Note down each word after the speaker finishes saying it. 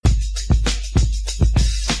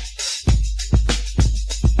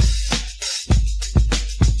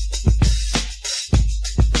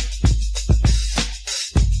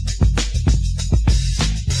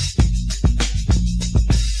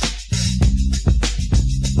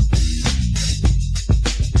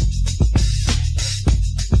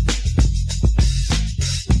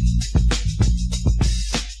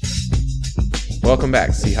Welcome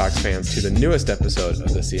back, Seahawks fans, to the newest episode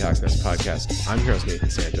of the Seahawks Nest podcast. I'm your host,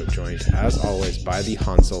 Nathan Santo, joined, as always, by the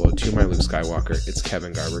Han Solo to my Luke Skywalker. It's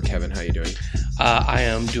Kevin Garber. Kevin, how you doing? I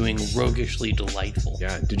am doing roguishly delightful.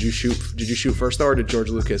 Yeah. Did you shoot first, though, or did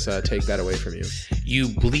George Lucas take that away from you? You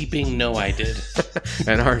bleeping no, I did.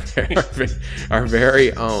 And our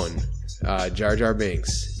very own Jar Jar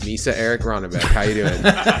Binks, Misa Eric Ronnebeck. How you doing?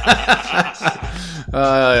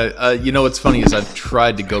 You know what's funny is I've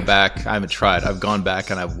tried to go back. I haven't tried. I've gone back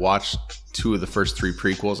and I've watched 2 of the first 3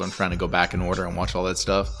 prequels. I'm trying to go back in order and watch all that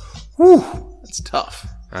stuff. Whew, it's tough.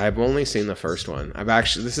 I've only seen the first one.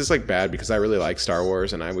 This is like bad because I really like Star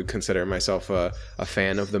Wars and I would consider myself a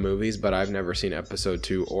fan of the movies, but I've never seen episode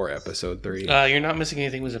 2 or episode 3. You're not missing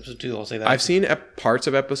anything with episode 2, I'll say that. I've seen parts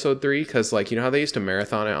of episode 3 because, like, you know how they used to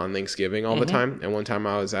marathon it on Thanksgiving all the time? And one time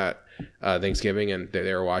I was at Thanksgiving and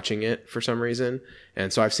they were watching it for some reason.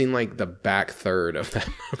 And so I've seen like the back third of that.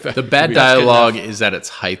 The bad dialogue is at its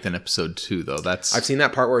height in episode 2, though. I've seen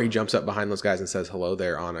that part where he jumps up behind those guys and says hello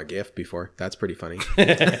there on a GIF before. That's pretty funny.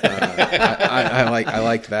 I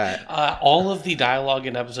liked that. All of the dialogue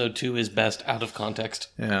in episode 2 is best out of context.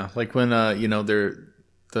 Yeah, like when they're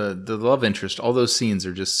the love interest. All those scenes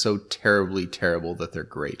are just so terribly terrible that they're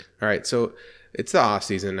great. All right, so it's the off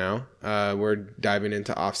season now. We're diving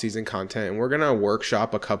into off season content, and we're gonna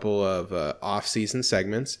workshop a couple of off season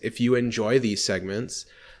segments. If you enjoy these segments,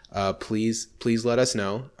 please let us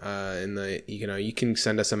know. You can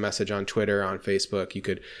send us a message on Twitter, on Facebook. You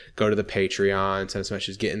could go to the Patreon, send us a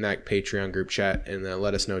message, get in that Patreon group chat, and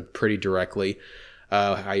let us know pretty directly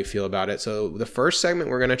how you feel about it. So the first segment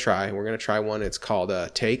we're gonna try one. It's called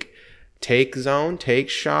Take Zone, Take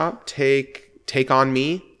Shop, Take on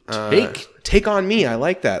Me. Take on Me. I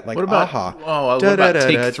like that. Like, what about aha. What about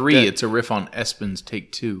Take 3? It's a riff on Espen's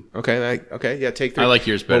Take 2. Okay, yeah, Take 3. I like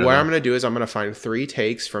yours better. Well, what I'm going to do is I'm going to find 3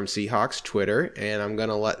 takes from Seahawks Twitter, and I'm going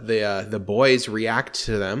to let the boys react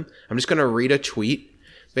to them. I'm just going to read a tweet,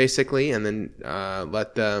 basically, and then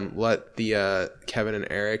let the Kevin and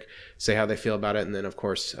Eric say how they feel about it, and then, of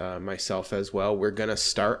course, myself as well. We're going to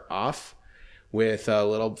start off with a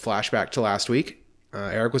little flashback to last week.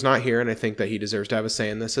 Eric was not here, and I think that he deserves to have a say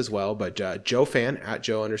in this as well. But Joe Fan, at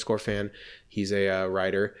Joe_fan, he's a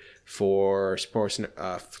writer for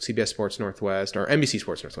CBS Sports Northwest, or NBC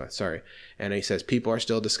Sports Northwest, sorry. And he says, people are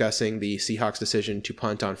still discussing the Seahawks' decision to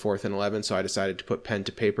punt on 4th and 11, so I decided to put pen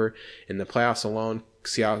to paper. In the playoffs alone,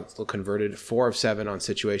 Seattle converted 4 of 7 on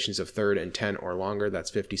situations of 3rd and 10 or longer.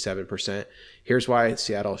 That's 57%. Here's why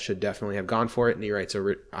Seattle should definitely have gone for it. And he writes,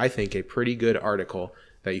 I think, a pretty good article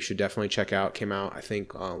that you should definitely check out. Came out, I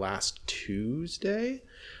think, last Tuesday,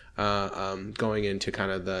 going into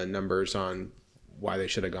kind of the numbers on why they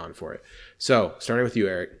should have gone for it. So, starting with you,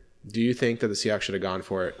 Eric, do you think that the Seahawks should have gone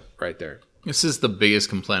for it right there? This is the biggest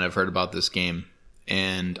complaint I've heard about this game,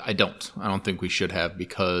 and I don't think we should have,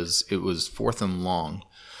 because it was 4th and long.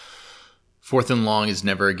 4th and long is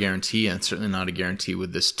never a guarantee, and certainly not a guarantee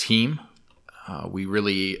with this team. We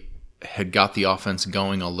really had got the offense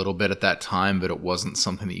going a little bit at that time, but it wasn't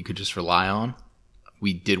something that you could just rely on.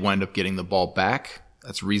 We did wind up getting the ball back.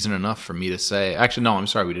 That's reason enough for me to say, actually, no, I'm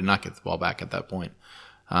sorry, we did not get the ball back at that point.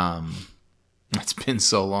 It's been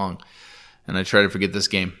so long, and I try to forget this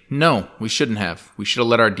game. No, we shouldn't have. We should have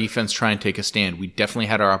let our defense try and take a stand. We definitely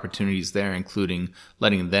had our opportunities there, including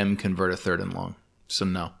letting them convert a 3rd and long. So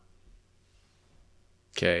no.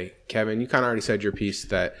 Okay, Kevin, you kind of already said your piece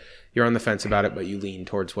that you're on the fence about it, but you lean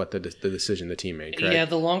towards what the decision the team made, correct? Yeah,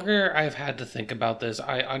 the longer I've had to think about this,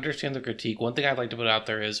 I understand the critique. One thing I'd like to put out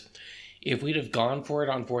there is, if we'd have gone for it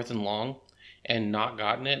on 4th and long and not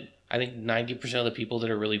gotten it, I think 90% of the people that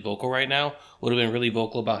are really vocal right now would have been really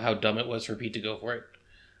vocal about how dumb it was for Pete to go for it.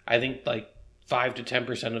 I think like 5 to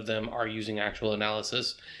 10% of them are using actual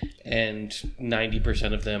analysis, and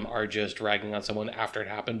 90% of them are just ragging on someone after it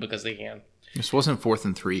happened because they can. This wasn't 4th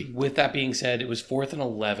and 3. With that being said, it was 4th and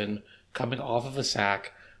 11, coming off of a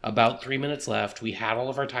sack, about 3 minutes left. We had all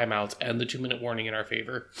of our timeouts and the 2-minute warning in our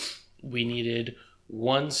favor. We needed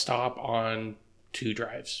 1 stop on 2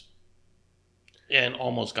 drives, and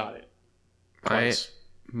almost got it. Twice.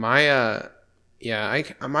 My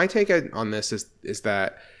take on this is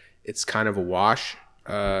that it's kind of a wash.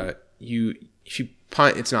 If you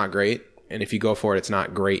punt, it's not great. And if you go for it, it's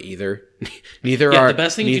not great either. Neither are the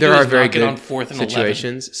best thing neither you can do are is very not get good on 4th and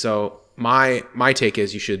situations. 11. So my take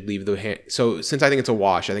is you should leave the hand. So since I think it's a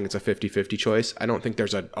wash, I think it's a 50-50 choice. I don't think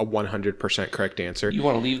there's a 100% correct answer. You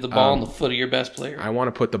want to leave the ball on the foot of your best player. I want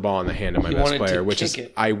to put the ball in the hand of my best player, which is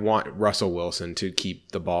it. I want Russell Wilson to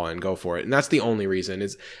keep the ball and go for it. And that's the only reason.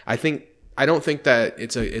 I don't think that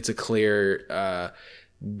it's a clear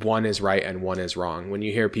one is right and one is wrong. When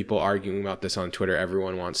you hear people arguing about this on Twitter,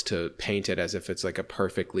 everyone wants to paint it as if it's like a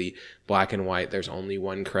perfectly black and white. There's only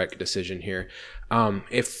one correct decision here.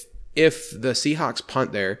 If the Seahawks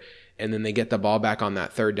punt there and then they get the ball back on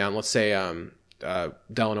that third down, let's say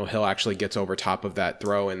Delano Hill actually gets over top of that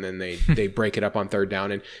throw and then they break it up on third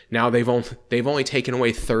down, and now they've only taken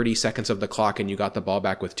away 30 seconds of the clock and you got the ball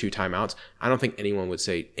back with 2 timeouts. I don't think anyone would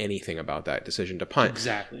say anything about that decision to punt.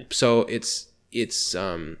 Exactly. So it's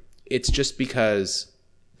just because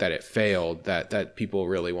that it failed that people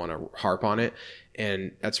really want to harp on it,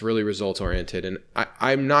 and that's really results oriented. And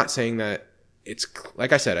I'm not saying that it's,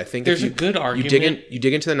 like I said, I think there's a good argument. You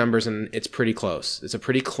dig into the numbers and it's pretty close. It's a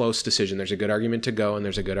pretty close decision. There's a good argument to go and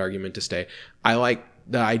there's a good argument to stay. I like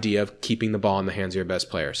the idea of keeping the ball in the hands of your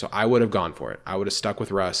best player. So I would have gone for it. I would have stuck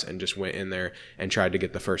with Russ and just went in there and tried to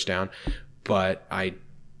get the first down. But I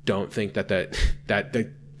don't think that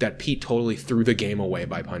Pete totally threw the game away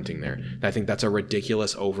by punting there. I think that's a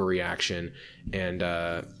ridiculous overreaction and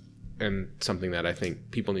something that I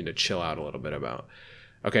think people need to chill out a little bit about.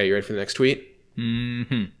 Okay, you ready for the next tweet?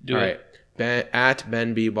 Mm-hmm. All right. At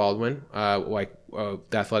Ben B. Baldwin, the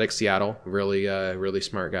Athletic Seattle, really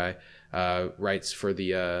smart guy. Writes for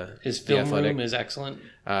his film Athletic. room is excellent.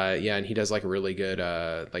 Yeah, and he does like really good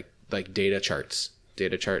like data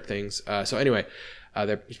chart things. So anyway,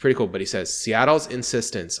 it's pretty cool. But he says Seattle's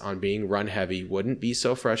insistence on being run heavy wouldn't be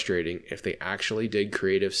so frustrating if they actually did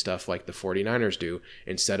creative stuff like the 49ers do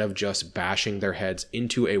instead of just bashing their heads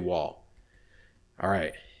into a wall. All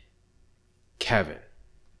right, Kevin,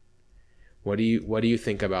 what do you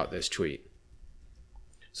think about this tweet?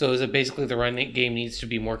 So is it basically the run game needs to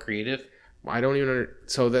be more creative? I don't even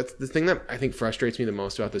so that's the thing that I think frustrates me the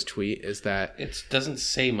most about this tweet is that it doesn't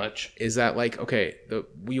say much. Is that like, okay,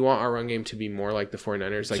 we want our run game to be more like the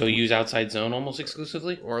 49ers, like, so use outside zone almost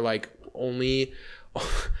exclusively, or like only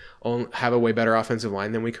have a way better offensive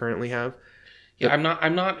line than we currently have. Yeah,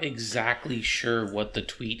 I'm not exactly sure what the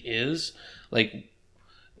tweet is. Like,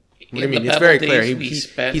 what do you mean? It's very clear.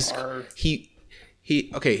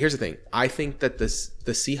 Okay, here's the thing. I think that the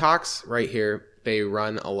Seahawks right here, they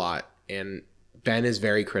run a lot, and Ben is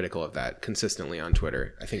very critical of that consistently on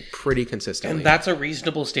Twitter. I think pretty consistently. And that's a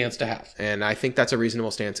reasonable stance to have. And I think that's a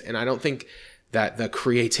reasonable stance. And I don't think that the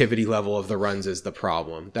creativity level of the runs is the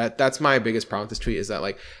problem. That's my biggest problem with this tweet is that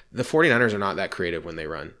like the 49ers are not that creative when they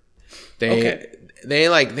run. They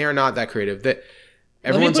are not that creative.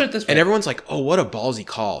 Everyone's like, oh, what a ballsy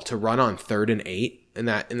call to run on 3rd and 8 and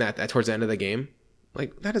that towards the end of the game.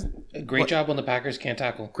 Like that is a great job when the Packers can't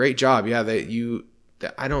tackle. Great job. Yeah,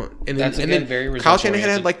 I don't. And that's then, again very Kyle Shanahan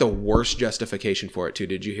had like the worst justification for it too.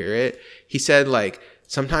 Did you hear it? He said like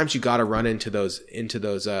sometimes you got to run into those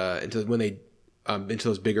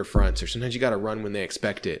bigger fronts, or sometimes you got to run when they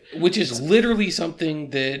expect it. Which is literally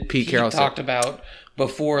something that Pete Carroll talked about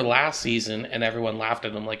before last season, and everyone laughed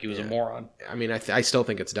at him like he was a moron. I mean, I still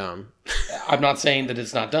think it's dumb. I'm not saying that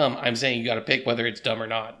it's not dumb. I'm saying you got to pick whether it's dumb or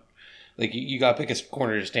not. Like you got to pick a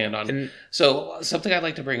corner to stand on. So something I'd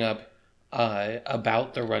like to bring up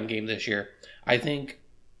about the run game this year, I think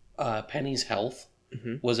Penny's health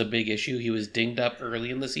was a big issue. He was dinged up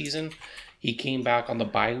early in the season. He came back on the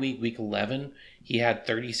bye week 11. He had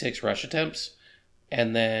 36 rush attempts,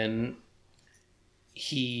 and then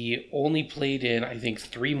he only played in, I think,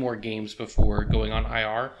 3 more games before going on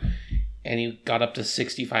IR, and he got up to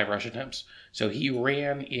 65 rush attempts. So he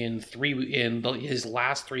ran his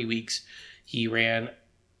last 3 weeks, he ran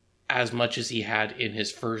as much as he had in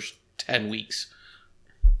his first 10 weeks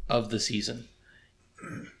of the season.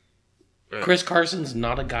 Chris Carson's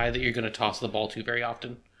not a guy that you're going to toss the ball to very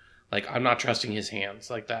often. Like, I'm not trusting his hands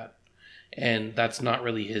like that. And that's not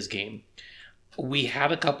really his game. We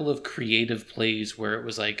had a couple of creative plays where it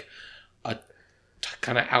was like a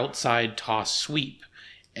kind of outside toss sweep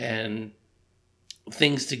and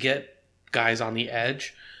things to get guys on the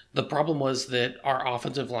edge. The problem was that our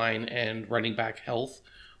offensive line and running back health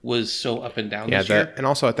was so up and down this year. And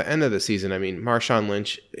also at the end of the season, I mean, Marshawn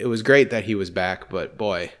Lynch, it was great that he was back, but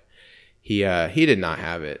boy, he did not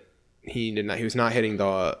have it. He was not hitting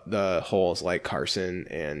the holes like Carson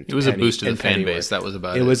and it was a boost to the fan base. That was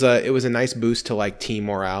about it. It was a nice boost to like team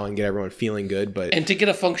morale and get everyone feeling good, and to get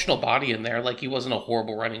a functional body in there. Like he wasn't a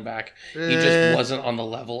horrible running back. He just wasn't on the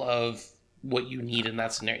level of what you need in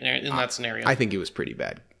that scenario. I think he was pretty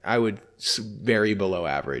bad. I would very below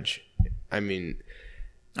average. I mean,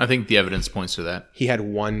 I think the evidence points to that. He had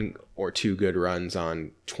 1 or 2 good runs on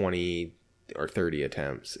 20 or 30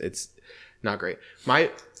 attempts. It's not great.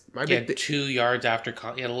 He had 2 yards after.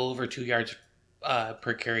 He had a little over 2 yards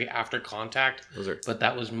per carry after contact, but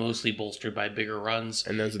that was mostly bolstered by bigger runs.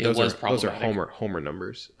 And those are homer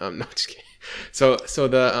numbers. No, just kidding. So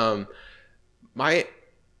the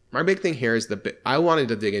my big thing here is I wanted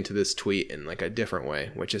to dig into this tweet in like a different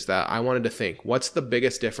way, which is that I wanted to think, what's the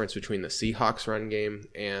biggest difference between the Seahawks run game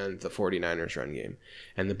and the 49ers run game?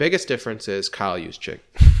 And the biggest difference is Kyle Juszczyk.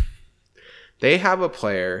 They have a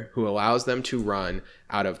player who allows them to run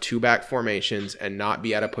out of two-back formations and not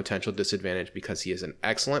be at a potential disadvantage because he is an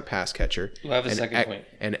excellent pass catcher,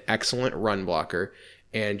 an excellent run blocker,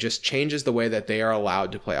 and just changes the way that they are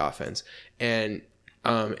allowed to play offense. And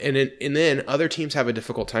then other teams have a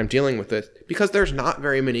difficult time dealing with it because there's not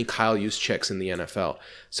very many Kyle Juszczyks in the NFL.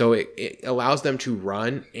 So it allows them to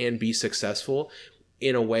run and be successful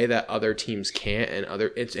in a way that other teams can't, and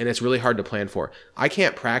it's really hard to plan for. I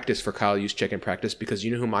can't practice for Kyle Juszczyk in practice because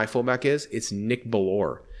you know who my fullback is? It's Nick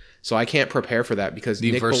Bellore. So I can't prepare for that because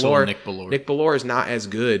Nick Bellore is not as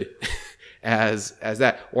good as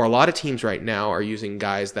that. Or a lot of teams right now are using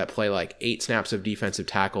guys that play like 8 snaps of defensive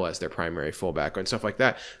tackle as their primary fullback and stuff like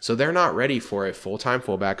that. So they're not ready for a full-time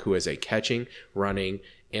fullback who is a catching, running,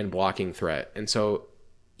 and blocking threat. And so,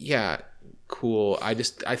 yeah, cool. I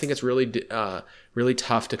think it's really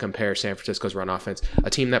tough to compare San Francisco's run offense, a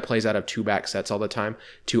team that plays out of 2-back sets all the time,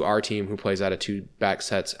 to our team who plays out of 2-back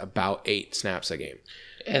sets about 8 snaps a game.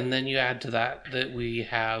 And then you add to that we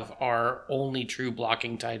have our only true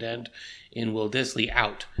blocking tight end in Will Dissly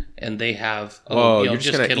out, and they have you're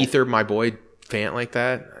just gonna ether my boy Fant like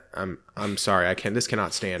that? I'm sorry, this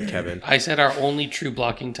cannot stand, Kevin. I said our only true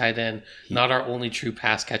blocking tight end, not our only true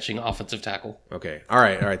pass catching offensive tackle. Okay, all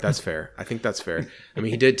right, that's fair. I think that's fair. I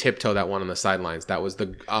mean, he did tiptoe that one on the sidelines. That was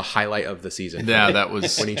the highlight of the season. Yeah, that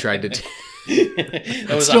was when he tried to.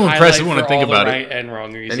 That was still impressive when I think about right it. And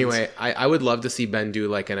wrong reasons. Anyway, I would love to see Ben do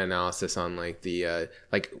like an analysis on like the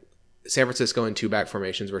San Francisco in 2-back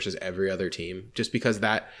formations versus every other team, just because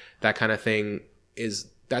that kind of thing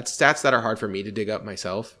that's stats that are hard for me to dig up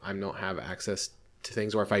myself. I don't have access to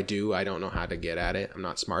things, or if I do, I don't know how to get at it. I'm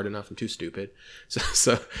not smart enough. I'm too stupid.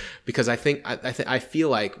 So because I feel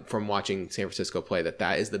like from watching San Francisco play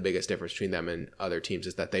that is the biggest difference between them and other teams,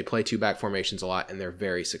 is that they play 2-back formations a lot and they're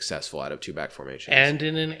very successful out of 2-back formations. And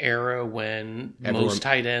in an era when most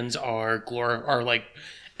tight ends are like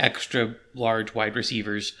extra large wide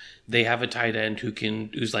receivers, they have a tight end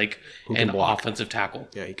who's like an offensive tackle.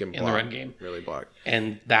 Yeah, he can block in the run game. Really block.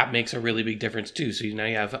 And that makes a really big difference too. So now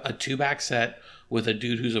you have a 2-back set with a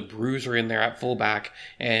dude who's a bruiser in there at fullback,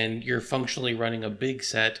 and you're functionally running a big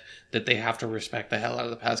set that they have to respect the hell out of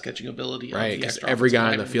the pass catching ability. Right, because every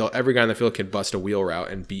guy in the field can bust a wheel route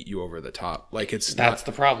and beat you over the top. Like that's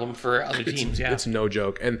the problem for other teams. Yeah, it's no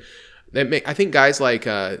joke. And I think guys like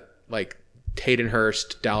Hayden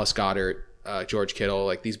Hurst, Dallas Goedert, George Kittle,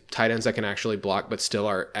 like these tight ends that can actually block but still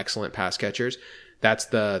are excellent pass catchers.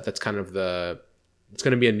 It's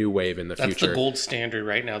going to be a new wave in the future. That's the gold standard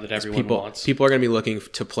right now that everyone wants. People are going to be looking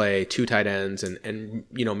to play 2 tight ends and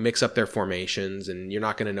mix up their formations, and you're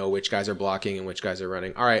not going to know which guys are blocking and which guys are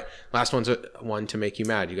running. All right, last one's one to make you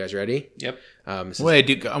mad. You guys ready? Yep.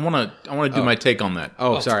 Wait, I want to do my take on that.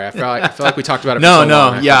 Oh, sorry. I feel like we talked about it.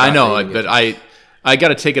 No, yeah, I know, but I got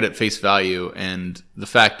to take it at face value, and the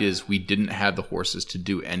fact is we didn't have the horses to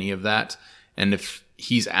do any of that. And if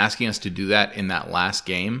he's asking us to do that in that last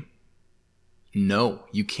game, no,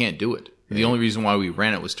 you can't do it. Yeah. The only reason why we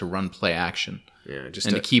ran it was to run play action. Yeah,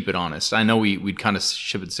 to keep it honest. I know we'd kind of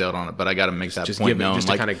ship and sailed on it, but I got to make that point known. Just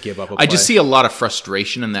to kind of give up a play. I just see a lot of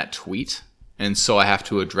frustration in that tweet, and so I have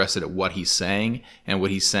to address it at what he's saying. And what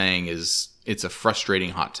he's saying is it's a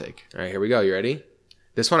frustrating hot take. All right, here we go. You ready?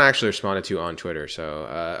 This one I actually responded to on Twitter.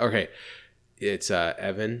 So, okay. It's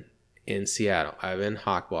Evan in Seattle. Evan,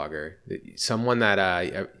 Hawk blogger. Someone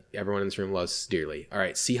that everyone in this room loves dearly. All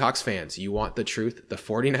right, Seahawks fans, you want the truth? The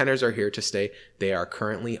 49ers are here to stay. They are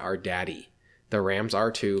currently our daddy. The Rams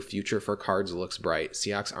are too. Future for Cards looks bright.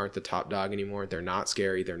 Seahawks aren't the top dog anymore. They're not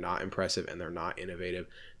scary. They're not impressive. And they're not innovative.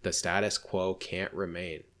 The status quo can't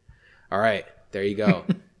remain. All right, there you go.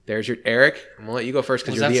 There's your Eric. I'm gonna let you go first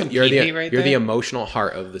because you're the emotional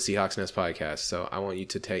heart of the Seahawks Nest podcast. So I want you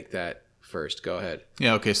to take that first. Go ahead.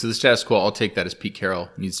 Yeah. Okay. So the status quo, I'll take that as Pete Carroll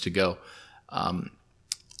needs to go.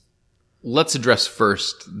 Let's address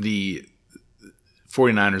first the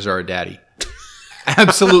 49ers are a daddy.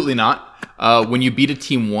 Absolutely not. When you beat a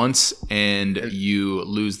team once and you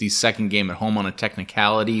lose the second game at home on a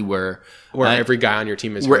technicality where every guy on your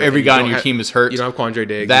team is hurt. You don't have Quandre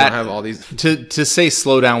Diggs. You don't have all these. To say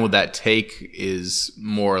slow down with that take is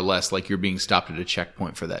more or less like you're being stopped at a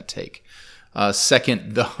checkpoint for that take.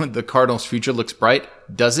 Second, the Cardinals' future looks bright.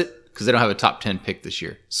 Does it? because they don't have a top 10 pick this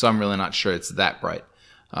year. So I'm really not sure it's that bright.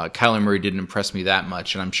 Kyler Murray didn't impress me that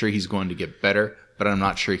much, and I'm sure he's going to get better, but I'm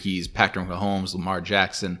not sure he's Patrick Mahomes, Lamar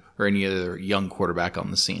Jackson, or any other young quarterback on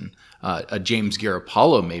the scene. A James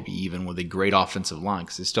Garoppolo maybe even with a great offensive line,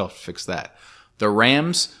 because they still have to fix that. The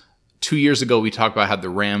Rams, 2 years ago we talked about how the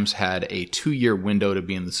Rams had a 2-year window to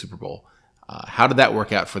be in the Super Bowl. How did that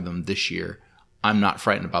work out for them this year? I'm not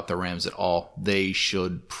frightened about the Rams at all. They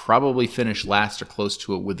should probably finish last or close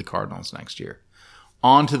to it with the Cardinals next year.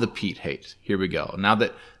 On to the Pete hate. Here we go. Now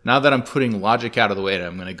that I'm putting logic out of the way,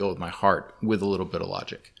 I'm going to go with my heart with a little bit of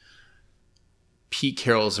logic. Pete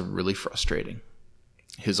Carroll is really frustrating.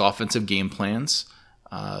 His offensive game plans,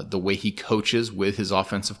 the way he coaches with his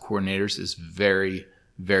offensive coordinators is very,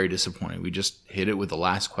 very disappointing. We just hit it with the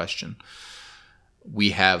last question.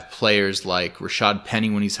 We have players like Rashad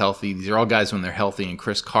Penny when he's healthy. These are all guys when they're healthy, and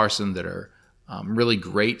Chris Carson that are really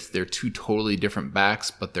great. They're two totally different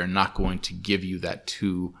backs, but they're not going to give you that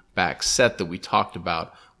two-back set that we talked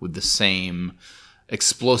about with the same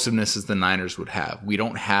explosiveness as the Niners would have. We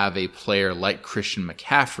don't have a player like Christian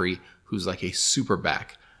McCaffrey who's like a super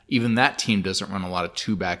back. Even that team doesn't run a lot of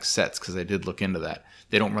two-back sets because I did look into that.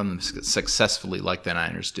 They don't run them successfully like the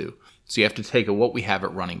Niners do. So you have to take what we have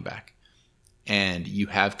at running back, and you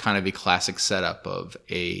have kind of a classic setup of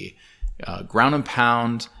a ground and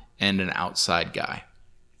pound and an outside guy.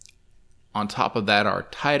 On top of that are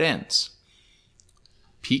tight ends.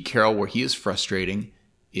 Pete Carroll, where he is frustrating,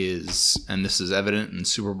 is, and this is evident in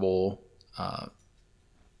Super Bowl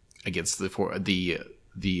against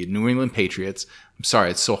the New England Patriots. I'm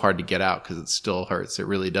sorry, it's so hard to get out because it still hurts. It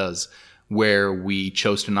really does. Where we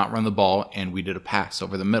chose to not run the ball and we did a pass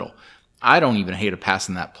over the middle. I don't even hate a pass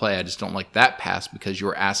in that play. I just don't like that pass because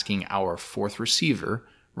you're asking our fourth receiver,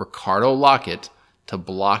 Ricardo Lockett, to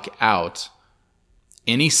block out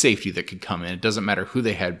any safety that could come in. It doesn't matter who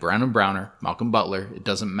they had, Brown and Browner, Malcolm Butler. It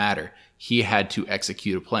doesn't matter. He had to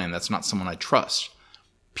execute a play, and that's not someone I trust.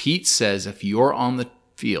 Pete says if you're on the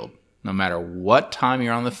field, no matter what time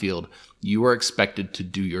you're on the field, you are expected to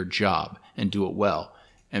do your job and do it well.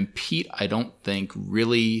 And Pete, I don't think,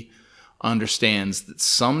 really understands that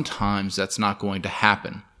sometimes that's not going to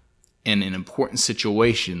happen. And in important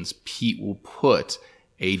situations, Pete will put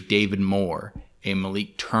a David Moore, a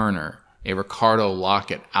Malik Turner, a Ricardo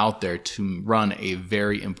Lockett out there to run a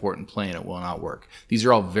very important play, and it will not work. These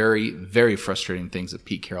are all very, very frustrating things that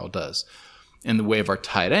Pete Carroll does. In the way of our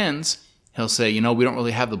tight ends, he'll say, we don't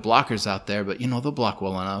really have the blockers out there, but, they'll block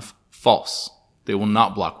well enough. False. They will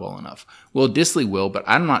not block well enough. Will Dissly will, but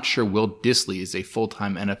I'm not sure Will Dissly is a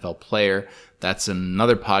full-time NFL player. That's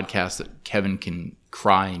another podcast that Kevin can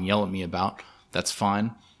cry and yell at me about. That's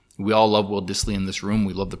fine. We all love Will Dissly in this room.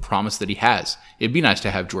 We love the promise that he has. It'd be nice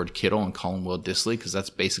to have George Kittle and call him Will Dissly because that's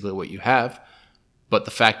basically what you have. But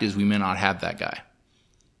the fact is we may not have that guy.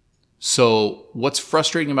 So what's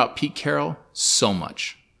frustrating about Pete Carroll? So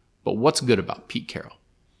much. But what's good about Pete Carroll?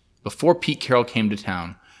 Before Pete Carroll came to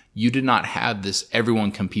town, you did not have this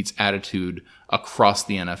everyone competes attitude across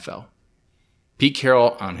the NFL. Pete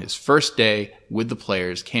Carroll, on his first day with the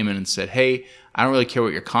players, came in and said, hey, I don't really care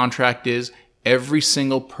what your contract is. Every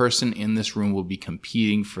single person in this room will be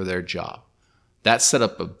competing for their job. That set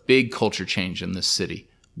up a big culture change in this city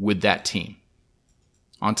with that team.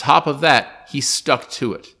 On top of that, he stuck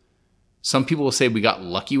to it. Some people will say we got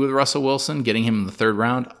lucky with Russell Wilson, getting him in the third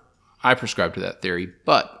round. I prescribe to that theory,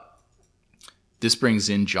 but this brings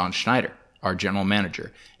in John Schneider, our general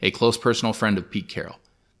manager, a close personal friend of Pete Carroll.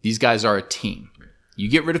 These guys are a team. You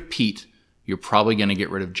get rid of Pete, you're probably going to get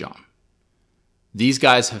rid of John. These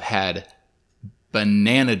guys have had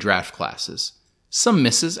banana draft classes. Some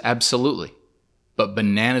misses, absolutely. But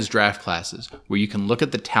bananas draft classes where you can look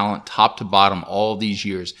at the talent top to bottom all these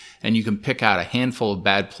years and you can pick out a handful of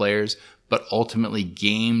bad players, but ultimately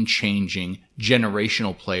game-changing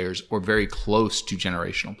generational players or very close to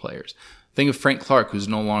generational players. Think of Frank Clark, who's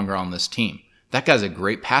no longer on this team. That guy's a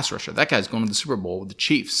great pass rusher. That guy's going to the Super Bowl with the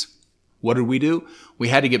Chiefs. What did we do? We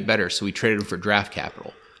had to get better, so we traded him for draft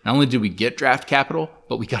capital. Not only did we get draft capital,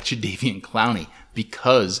 but we got Jadeveon Clowney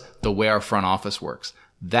because the way our front office works.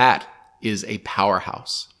 That is a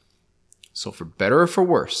powerhouse. So for better or for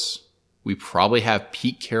worse, we probably have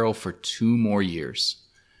Pete Carroll for 2 more years.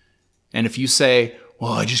 And if you say,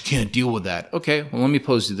 well, I just can't deal with that. Okay, well, let me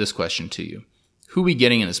pose this question to you. Who are we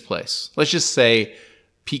getting in his place? Let's just say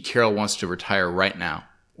Pete Carroll wants to retire right now,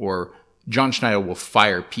 or John Schneider will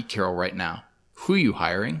fire Pete Carroll right now. Who are you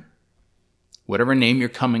hiring? Whatever name you're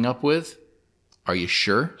coming up with, are you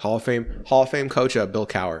sure? Hall of Fame coach, Bill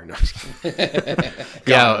Cowher.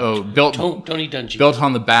 No, Tony Dungy. Built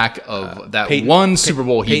on the back of that one Super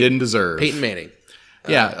Bowl he didn't deserve. Peyton Manning.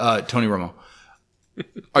 Tony Romo.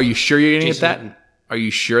 Are you sure you're going to get that? Jason. Are you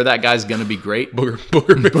sure that guy's going to be great? Booger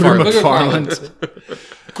McFarland.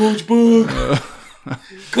 Coach Boog.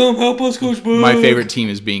 Come help us, Coach Boog. My favorite team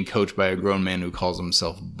is being coached by a grown man who calls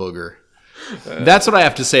himself Booger. That's what I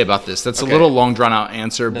have to say about this. That's Okay. a little long, drawn-out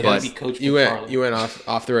answer, but you went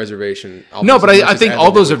off the reservation. no, but I think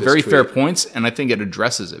all those are very fair points, and I think it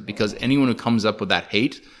addresses it because anyone who comes up with that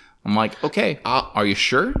hate, I'm like, okay, are you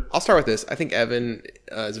sure? I'll start with this. I think Evan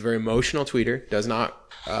is a very emotional tweeter. Does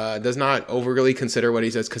not overly consider what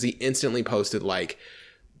he says because he instantly posted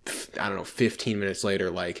 15 minutes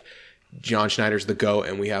later, John Schneider's the GOAT,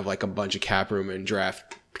 and we have a bunch of cap room and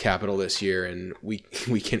draft capital this year, and we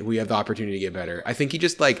have the opportunity to get better. I think he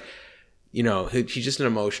just he's just an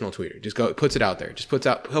emotional tweeter. Puts it out there.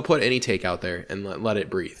 He'll put any take out there and let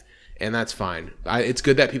it breathe. And that's fine. It's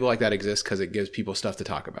good that people like that exist because it gives people stuff to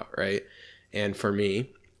talk about, right? And for me,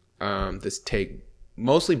 this take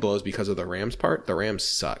mostly blows because of the Rams part. The Rams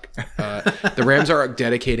suck. The Rams are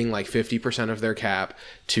dedicating 50% of their cap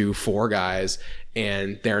to 4 guys,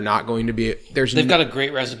 and they're not going to be. They've got a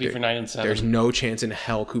great recipe for 9-7. There's no chance in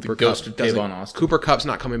hell Cooper Kupp Cooper Kupp's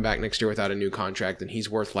not coming back next year without a new contract, and he's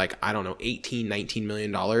worth $18-19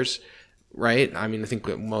 million. Right? I mean, I think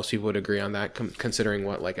most people would agree on that, considering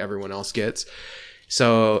what everyone else gets.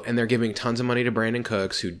 So, and they're giving tons of money to Brandon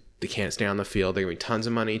Cooks, who they can't stay on the field. They're giving tons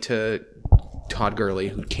of money to Todd Gurley,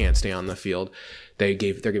 who can't stay on the field. They're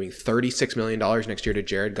giving $36 million next year to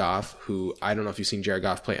Jared Goff, who I don't know if you've seen Jared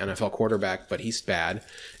Goff play NFL quarterback, but he's bad.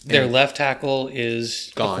 Their left tackle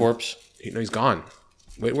is gone. A corpse. He's gone.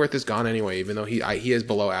 Whitworth is gone anyway, even though he is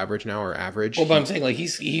below average now, or average. Well, but I'm saying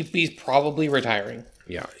he's probably retiring.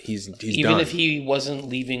 Yeah, he's even done. If he wasn't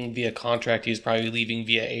leaving via contract, he was probably leaving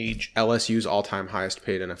via age. LSU's all-time highest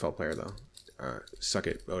paid NFL player, though. Suck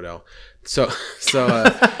it, Odell. So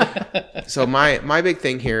my big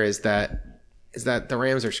thing here is that the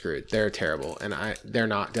Rams are screwed. They're terrible, and they're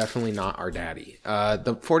definitely not our daddy.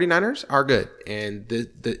 The 49ers are good, and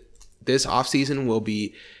this offseason will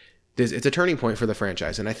be it's a turning point for the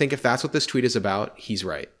franchise. And I think if that's what this tweet is about, he's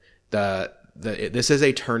right. This is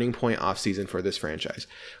a turning point offseason for this franchise,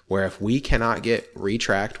 where if we cannot get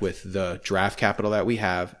retracked with the draft capital that we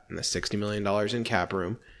have and the $60 million in cap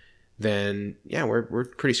room, then yeah, we're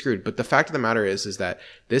pretty screwed. But the fact of the matter is that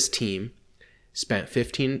this team spent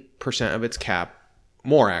 15% of its cap,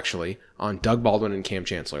 more actually, on Doug Baldwin and Cam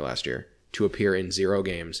Chancellor last year to appear in 0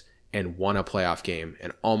 games and won a playoff game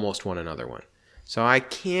and almost won another one. So I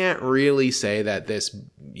can't really say that this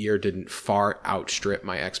year didn't far outstrip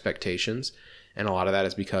my expectations, and a lot of that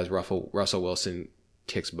is because Russell Wilson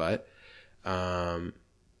kicks butt.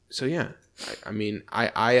 So yeah,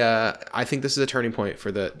 I think this is a turning point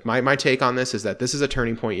for my take on this is that this is a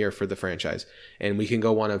turning point year for the franchise, and we can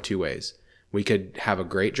go one of 2 ways. We could have a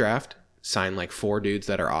great draft, sign 4 dudes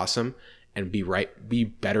that are awesome, and be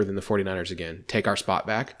better than the 49ers again, take our spot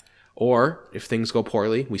back. Or if things go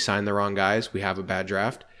poorly, we sign the wrong guys, we have a bad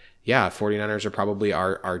draft. Yeah, 49ers are probably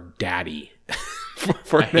our daddy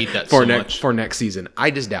for next season.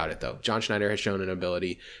 I just doubt it, though. John Schneider has shown an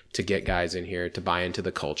ability to get guys in here, to buy into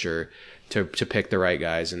the culture, to pick the right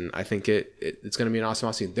guys, and I think it's going to be an awesome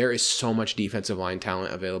offseason. There is so much defensive line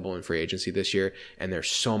talent available in free agency this year, and there's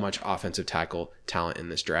so much offensive tackle talent in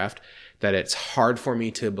this draft that it's hard for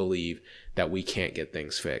me to believe that we can't get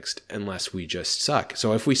things fixed unless we just suck.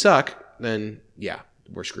 So if we suck, then yeah,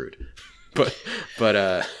 we're screwed. But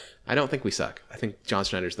I don't think we suck. I think John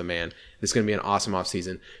Schneider's the man. This is going to be an awesome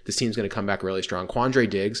offseason. This team's going to come back really strong. Quandre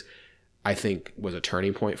Diggs, I think, was a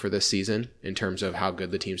turning point for this season in terms of how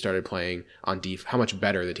good the team started playing on how much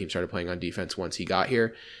better the team started playing on defense once he got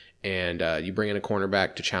here. And you bring in a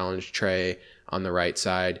cornerback to challenge Trey on the right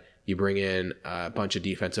side. You bring in a bunch of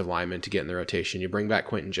defensive linemen to get in the rotation. You bring back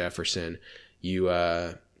Quentin Jefferson. You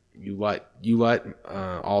let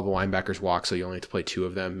all the linebackers walk, so you only have to play 2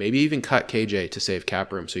 of them. Maybe even cut KJ to save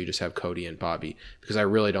cap room, so you just have Cody and Bobby. Because I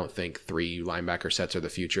really don't think 3 linebacker sets are the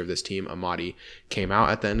future of this team. Amadi came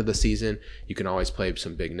out at the end of the season. You can always play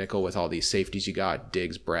some big nickel with all these safeties you got: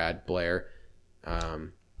 Diggs, Brad, Blair.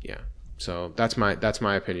 Yeah. So that's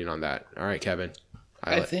my opinion on that. All right, Kevin.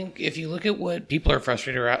 I think if you look at what people are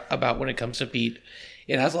frustrated about when it comes to Pete,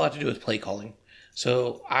 it has a lot to do with play calling.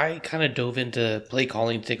 So I kind of dove into play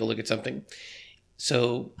calling to take a look at something.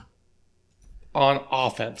 So on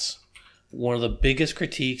offense, one of the biggest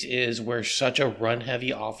critiques is we're such a run-heavy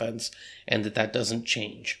offense and that doesn't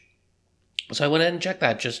change. So I went ahead and checked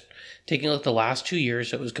that, just taking a look at the last 2 years.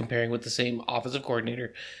 So it was comparing with the same offensive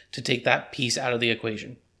coordinator to take that piece out of the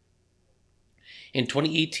equation. In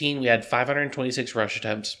 2018, we had 526 rush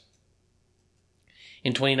attempts.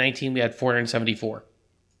 In 2019, we had 474.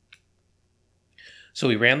 So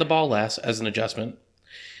we ran the ball less as an adjustment.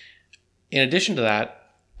 In addition to that,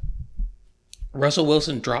 Russell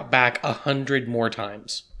Wilson dropped back 100 more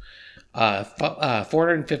times.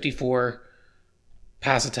 454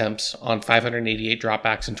 pass attempts on 588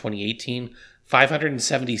 dropbacks in 2018,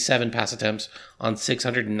 577 pass attempts on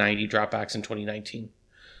 690 dropbacks in 2019.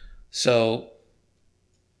 So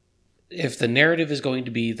if the narrative is going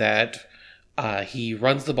to be that he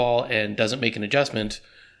runs the ball and doesn't make an adjustment,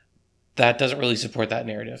 that doesn't really support that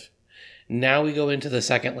narrative. Now we go into the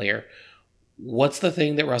second layer. What's the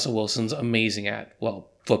thing that Russell Wilson's amazing at? Well,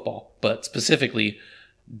 football, but specifically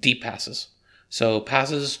deep passes. So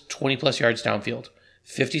passes 20 plus yards downfield,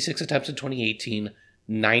 56 attempts in 2018,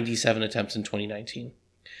 97 attempts in 2019.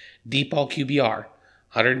 Deep ball QBR,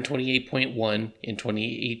 128.1 in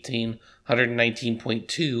 2018,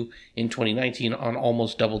 119.2 in 2019 on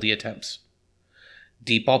almost double the attempts.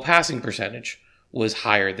 Deep ball passing percentage was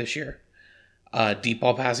higher this year. Deep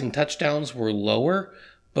ball passing touchdowns were lower,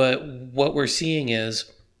 but what we're seeing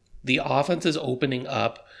is the offense is opening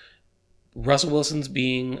up. Russell Wilson's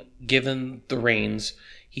being given the reins.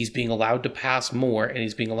 He's being allowed to pass more, and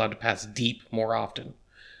he's being allowed to pass deep more often.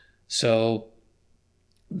 So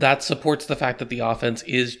that supports the fact that the offense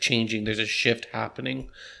is changing. There's a shift happening.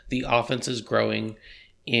 The offense is growing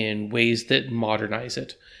in ways that modernize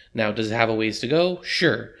it. Now, does it have a ways to go?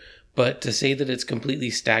 Sure. But to say that it's completely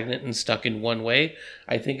stagnant and stuck in one way,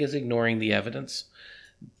 I think is ignoring the evidence.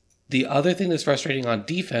 The other thing that's frustrating on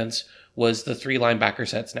defense was the 3 linebacker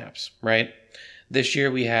set snaps, right? This year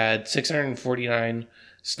we had 649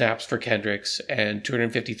 snaps for Kendricks and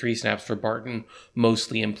 253 snaps for Barton,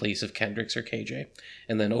 mostly in place of Kendricks or KJ,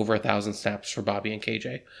 and then over 1,000 snaps for Bobby and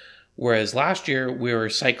KJ. Whereas last year we were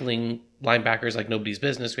cycling linebackers like nobody's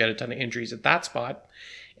business. We had a ton of injuries at that spot,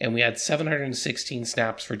 and we had 716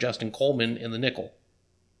 snaps for Justin Coleman in the nickel.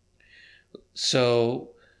 So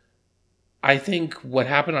I think what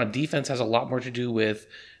happened on defense has a lot more to do with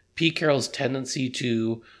Pete Carroll's tendency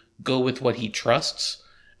to go with what he trusts,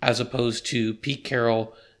 as opposed to Pete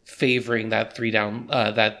Carroll favoring that 3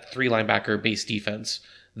 linebacker base defense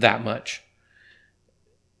that much.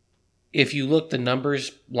 If you look, the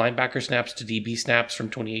numbers, linebacker snaps to DB snaps from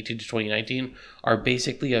 2018 to 2019 are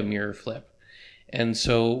basically a mirror flip. And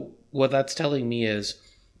so what that's telling me is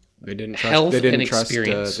they didn't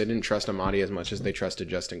trust Amadi as much as they trusted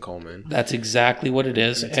Justin Coleman. That's exactly what it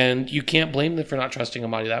is. And you can't blame them for not trusting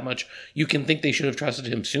Amadi that much. You can think they should have trusted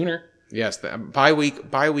him sooner. Yes, by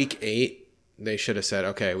week 8, they should have said,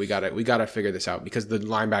 "Okay, we got to figure this out," because the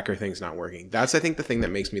linebacker thing's not working. That's, I think, the thing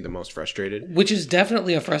that makes me the most frustrated. Which is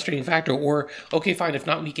definitely a frustrating factor. Or, okay, fine, if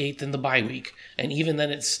not week 8, then the bye week. And even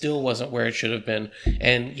then, it still wasn't where it should have been.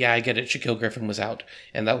 And yeah, I get it. Shaquille Griffin was out,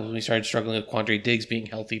 and that was when we started struggling with Quandre Diggs being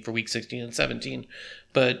healthy for week 16 and 17.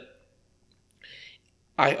 But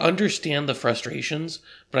I understand the frustrations,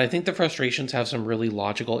 but I think the frustrations have some really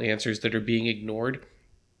logical answers that are being ignored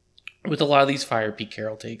with a lot of these fire Pete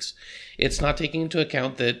Carroll takes. It's not taking into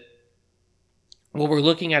account that what we're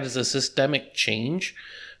looking at is a systemic change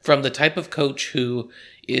from the type of coach who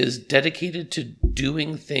is dedicated to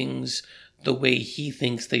doing things the way he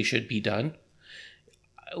thinks they should be done.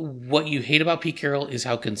 What you hate about Pete Carroll is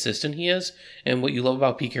how consistent he is, and what you love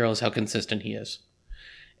about Pete Carroll is how consistent he is.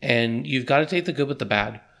 And you've got to take the good with the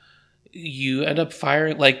bad. You end up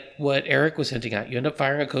firing, like what Eric was hinting at, you end up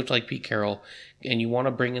firing a coach like Pete Carroll, and you want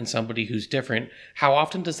to bring in somebody who's different. How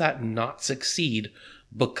often does that not succeed?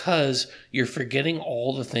 Because you're forgetting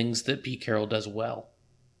all the things that Pete Carroll does well.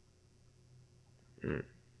 You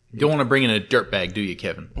don't want to bring in a dirtbag, do you,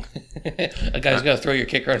 Kevin? A guy's got to throw your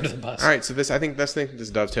kicker under the bus. All right, so I think this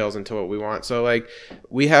dovetails into what we want. So, like,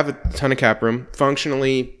 we have a ton of cap room.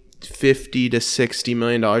 Functionally, $50 to $60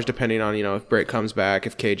 million, depending on, if Britt comes back,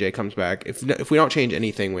 if KJ comes back. If we don't change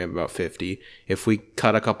anything, we have about 50. If we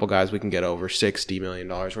cut a couple guys, we can get over $60 million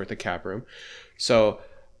worth of cap room. So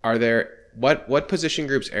are there what position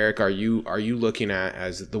groups, Eric, are you looking at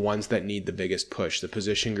as the ones that need the biggest push, the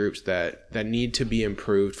position groups that need to be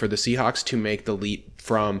improved for the Seahawks to make the leap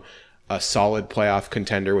from a solid playoff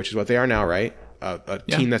contender, which is what they are now, right? A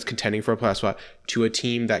team that's contending for a playoff spot, to a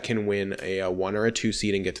team that can win a 1 or a 2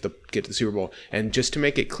 seed and get to the Super Bowl. And just to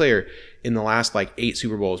make it clear, in the last 8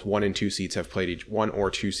 Super Bowls, 1 and 2 seeds have played each. 1 or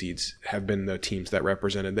 2 seeds have been the teams that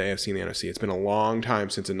represented the AFC and the NFC. It's been a long time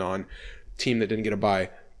since a non-team that didn't get a bye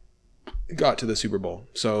got to the Super Bowl.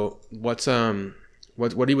 So what are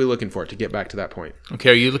we looking for to get back to that point? Okay,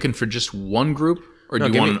 are you looking for just one group? Or do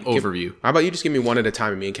you want an overview? How about you just give me one at a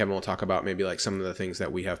time, and me and Kevin will talk about maybe some of the things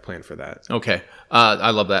that we have planned for that. Okay.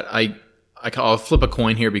 I love that. I'll flip a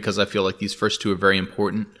coin here because I feel like these first 2 are very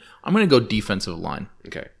important. I'm going to go defensive line.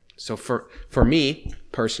 Okay. So for me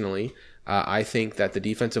personally, I think that the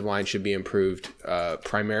defensive line should be improved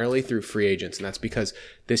primarily through free agents, and that's because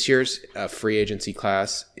this year's free agency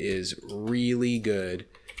class is really good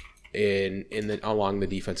along the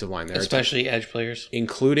defensive line there, especially edge players,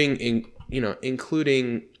 including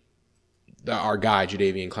our guy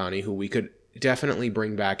Jadeveon Clowney, who we could definitely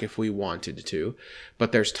bring back if we wanted to,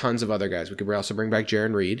 but there's tons of other guys. We could also bring back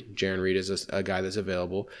Jaron Reed. Jaron Reed is a guy that's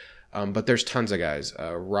available, but there's tons of guys.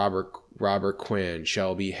 Robert Quinn,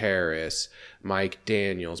 Shelby Harris, Mike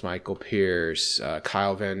Daniels, Michael Pierce,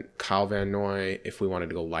 Kyle Van Noy. If we wanted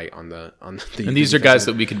to go light on the and these are guys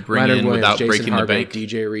that we could bring Leonard in Williams, without Jason breaking Hargrave, the bank.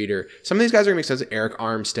 DJ Reader. Some of these guys are gonna make sense. Eric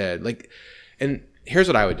Armstead, and here's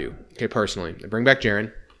what I would do. Okay, personally, I bring back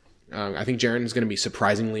Jaron. I think Jaron is going to be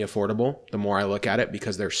surprisingly affordable the more I look at it,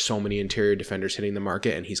 because there's so many interior defenders hitting the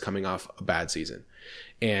market, and he's coming off a bad season.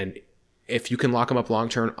 And if you can lock him up long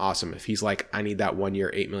term, awesome. If he's like, I need that 1 year,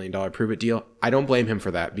 $8 million prove it deal, I don't blame him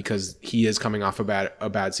for that, because he is coming off a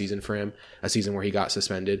bad season for him, a season where he got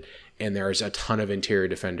suspended, and there's a ton of interior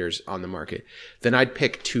defenders on the market. Then I'd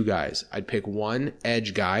pick two guys. I'd pick one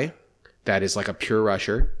edge guy that is like a pure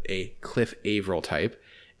rusher, a Cliff Averill type.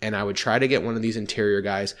 And I would try to get one of these interior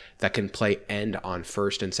guys that can play end on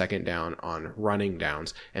first and second down on running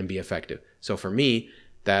downs and be effective. So for me,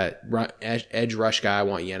 that edge rush guy, I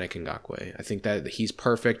want Yannick Ngakoue. I think that he's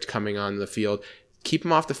perfect coming on the field. Keep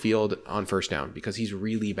him off the field on first down, because he's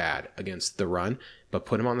really bad against the run, but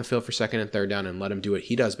put him on the field for second and third down and let him do what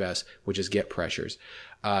he does best, which is get pressures.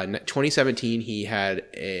 2017, he had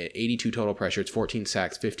 82 total pressures, 14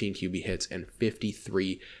 sacks, 15 QB hits, and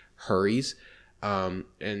 53 hurries.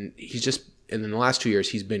 And he's just, and in the last 2 years,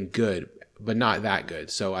 he's been good, but not that good.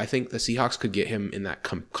 So I think the Seahawks could get him in that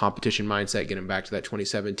competition mindset, get him back to that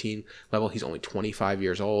 2017 level. He's only 25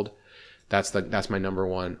 years old. That's my number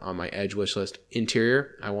one on my edge wish list.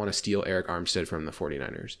 Interior, I want to steal Eric Armstead from the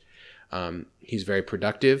 49ers. He's very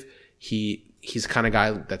productive. He's the kind of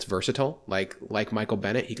guy that's versatile, like Michael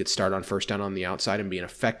Bennett. He could start on first down on the outside and be an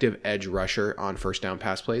effective edge rusher on first down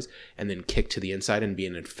pass plays, and then kick to the inside and be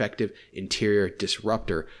an effective interior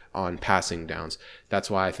disruptor on passing downs.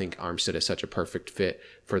 That's why I think Armstead is such a perfect fit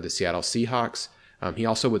for the Seattle Seahawks. He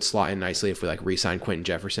also would slot in nicely if we re-sign Quentin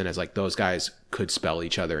Jefferson, as those guys could spell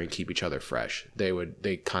each other and keep each other fresh.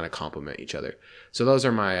 They kind of complement each other. So those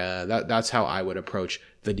are my that's how I would approach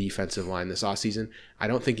the defensive line this offseason. I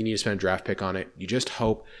don't think you need to spend a draft pick on it. You just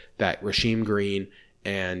hope that Rasheem Green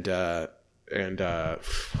and oh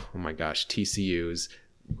my gosh, TCU's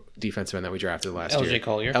defensive end that we drafted last year,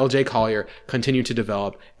 LJ Collier, continue to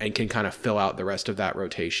develop and can kind of fill out the rest of that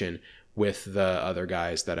rotation with the other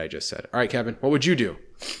guys that I just said. All right, Kevin, what would you do?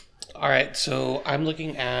 All right, so I'm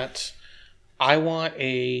looking at, I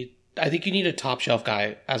think you need a top shelf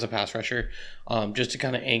guy as a pass rusher, just to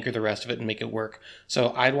kind of anchor the rest of it and make it work.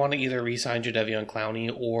 So I'd want to either re-sign Jadeveon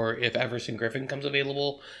Clowney, or if Everson Griffin comes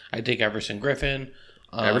available, I'd take Everson Griffin.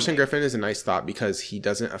 Everson Griffin is a nice thought because he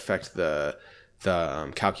doesn't affect the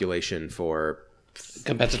calculation for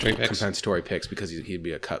compensatory picks because he'd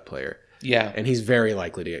be a cut player. Yeah. And he's very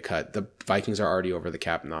likely to get cut. The Vikings are already over the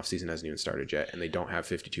cap, and the offseason hasn't even started yet, and they don't have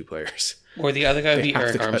 52 players. Or the other guy would be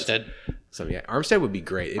Eric Armstead. So, yeah, Armstead would be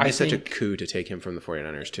great. It'd be such a coup to take him from the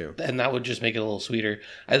 49ers, too. And that would just make it a little sweeter.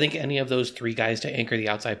 I think any of those three guys to anchor the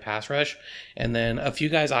outside pass rush. And then a few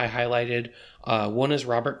guys I highlighted. One is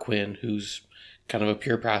Robert Quinn, who's kind of a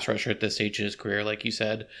pure pass rusher at this stage in his career, like you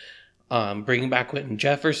said. Bringing back Quentin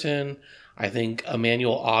Jefferson. I think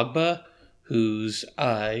Emmanuel Ogbah, who's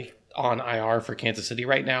on IR for Kansas City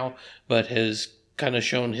right now, but has kind of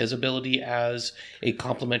shown his ability as a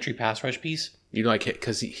complementary pass rush piece. You like it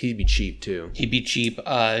because he'd be cheap too. He'd be cheap.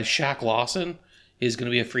 Shaq Lawson is going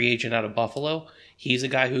to be a free agent out of Buffalo. He's a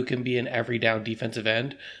guy who can be an every down defensive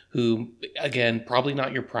end who, again, probably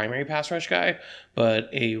not your primary pass rush guy, but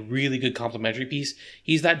a really good complementary piece.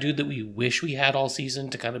 He's that dude that we wish we had all season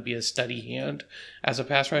to kind of be a steady hand as a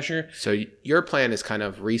pass rusher. So your plan is kind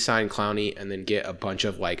of re-sign Clowney and then get a bunch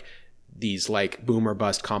of these boom or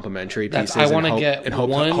bust complementary pieces. I want to get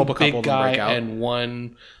one a big guy and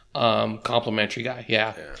one complimentary guy.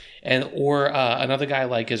 Yeah. Or another guy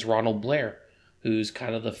is Ronald Blair, who's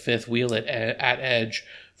kind of the fifth wheel at edge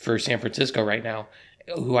for San Francisco right now,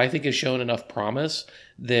 who I think has shown enough promise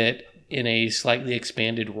that in a slightly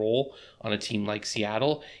expanded role on a team like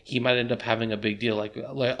Seattle, he might end up having a big deal, like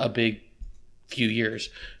a big few years.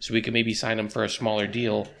 So we could maybe sign him for a smaller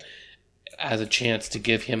deal as a chance to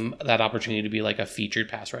give him that opportunity to be a featured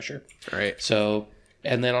pass rusher. All right. So,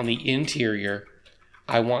 and then on the interior,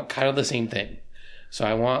 I want kind of the same thing. So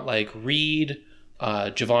I want Reed,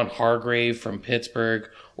 Javon Hargrave from Pittsburgh,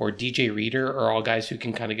 or DJ Reader are all guys who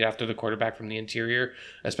can kind of get after the quarterback from the interior,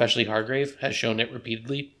 especially Hargrave has shown it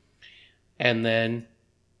repeatedly. And then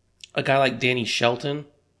a guy like Danny Shelton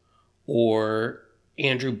or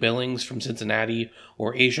Andrew Billings from Cincinnati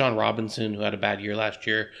or A'Shawn Robinson, who had a bad year last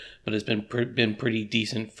year but has been pretty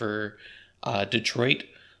decent for Detroit.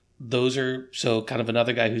 Those are so kind of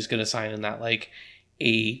another guy who's going to sign in that like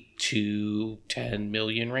 8 to 10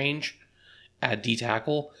 million range at D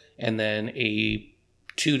tackle, and then a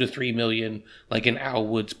 2 to 3 million like an Al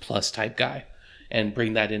Woods plus type guy, and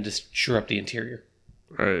bring that in to shore up the interior.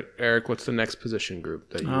 All right, Eric, what's the next position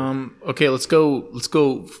group that you? Okay, let's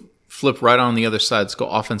go flip right on the other side. Let's go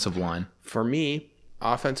offensive line. For me,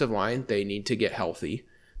 offensive line, they need to get healthy.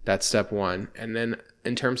 That's step one. And then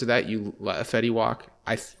in terms of that, you let Fetty walk.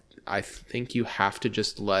 I think you have to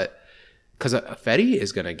just let, because Fetty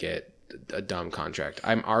is going to get a dumb contract.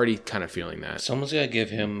 I'm already kind of feeling that. Someone's going to give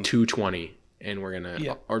him $220, and we're going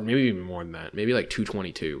to, or maybe even more than that, maybe like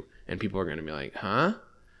 $222, and people are going to be like, huh?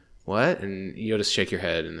 What? And you'll just shake your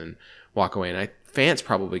head and then walk away. And Fant's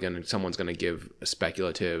probably someone's going to give a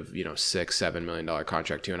speculative, $6-7 million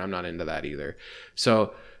contract to, and I'm not into that either.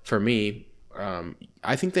 So for me,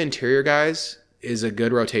 I think the interior guys is a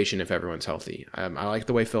good rotation if everyone's healthy. I like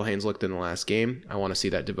the way Phil Haynes looked in the last game. I want to see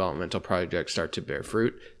that developmental project start to bear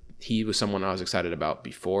fruit. He was someone I was excited about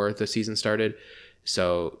before the season started.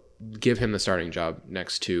 So give him the starting job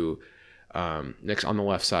next on the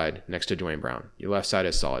left side, next to Dwayne Brown. Your left side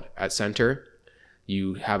is solid. At center,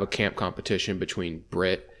 you have a camp competition between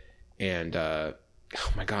Britt and oh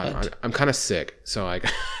my God, I'm kind of sick. So like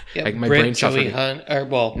my brain's Joey suffering.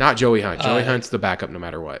 Hunt, not Joey Hunt. Joey Hunt's the backup no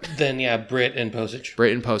matter what. Then Britt and Posich.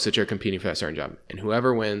 Britt and Posich are competing for that starting job, and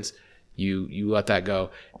whoever wins, you let that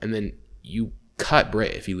go, and then you cut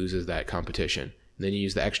Britt if he loses that competition. And then you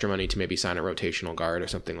use the extra money to maybe sign a rotational guard or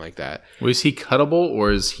something like that. Was he cuttable,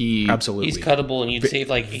 or is he absolutely? He's cuttable, and you'd save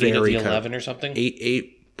like 8 of the 11 or something.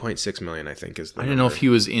 8.6 million, I think, is the I didn't know if he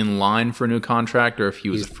was in line for a new contract or if he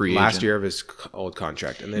was a free agent. Last year of his old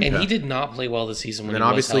contract. And he did not play well this season when he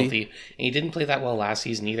was healthy. And he didn't play that well last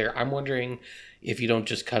season either. I'm wondering if you don't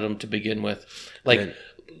just cut him to begin with. Like,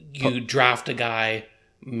 you draft a guy,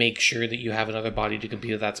 make sure that you have another body to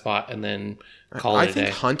compete at that spot, and then call it a day. I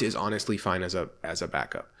think Hunt is honestly fine as a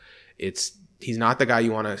backup. He's not the guy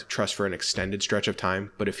you want to trust for an extended stretch of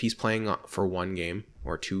time, but if he's playing for one game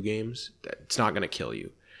or 2 games, it's not going to kill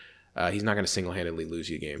you. He's not going to single-handedly lose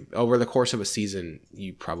you a game. Over the course of a season,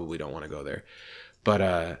 you probably don't want to go there.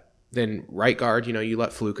 But then right guard, you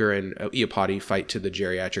let Fluker and Iapati fight to the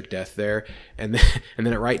geriatric death there. And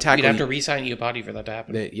then at right tackle... You'd have to re-sign Iapati for that to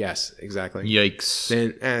happen. Yes, exactly. Yikes.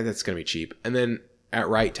 Then that's going to be cheap. And then at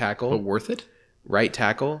right tackle... But worth it? Right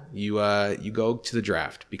tackle, you go to the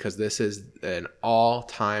draft, because this is an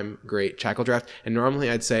all-time great tackle draft. And normally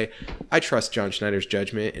I'd say I trust John Schneider's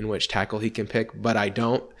judgment in which tackle he can pick, but I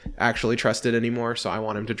don't actually trust it anymore. So I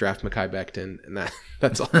want him to draft Mekhi Becton, and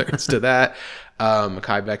that's all there is to that.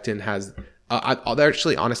 Mekhi Becton has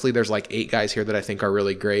actually, honestly, there's like 8 guys here that I think are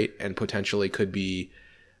really great and potentially could be,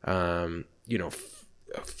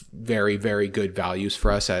 very, very good values for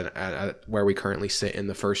us at where we currently sit in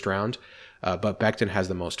the first round. But Becton has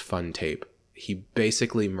the most fun tape. He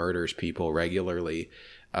basically murders people regularly,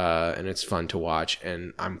 and it's fun to watch,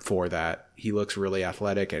 and I'm for that. He looks really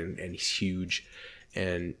athletic, and he's huge.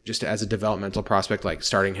 And just as a developmental prospect, like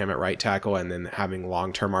starting him at right tackle and then having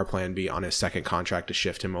long-term our plan B on his second contract to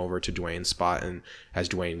shift him over to Dwayne's spot, and as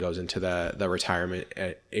Dwayne goes into the retirement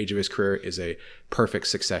age of his career, is a perfect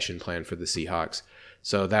succession plan for the Seahawks.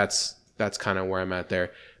 So that's kind of where I'm at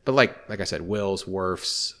there. But like I said, Wills,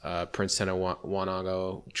 Wirfs, Prince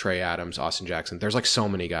Wanago, Trey Adams, Austin Jackson. There's like so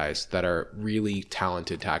many guys that are really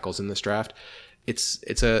talented tackles in this draft. It's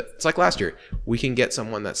like last year. We can get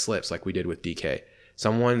someone that slips like we did with DK.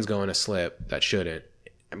 Someone's going to slip that shouldn't.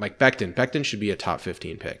 Like Becton. Becton should be a top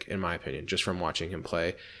 15 pick, in my opinion, just from watching him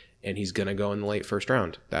play. And he's going to go in the late first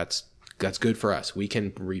round. That's good for us. We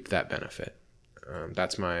can reap that benefit.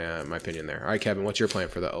 That's my opinion there. All right, Kevin, what's your plan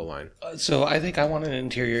for the O-line? So I think I want an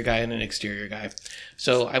interior guy and an exterior guy.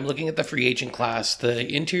 So I'm looking at the free agent class. The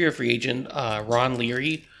interior free agent, Ron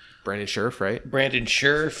Leary. Brandon Scherf, right? Brandon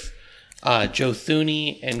Scherf, Joe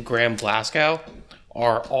Thuney, and Graham Glasgow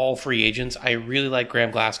are all free agents. I really like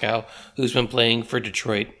Graham Glasgow, who's been playing for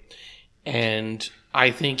Detroit. And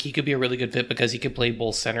I think he could be a really good fit because he could play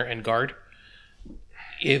both center and guard.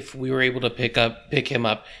 If we were able to pick him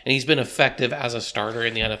up, and he's been effective as a starter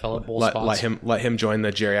in the NFL at both spots. Let him join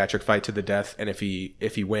the geriatric fight to the death, and if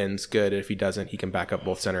he wins, good. If he doesn't, he can back up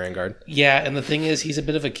both center and guard. Yeah, and the thing is, he's a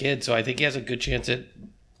bit of a kid, so I think he has a good chance at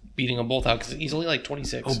beating them both out because he's only like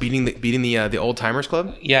 26. Oh, beating the old timers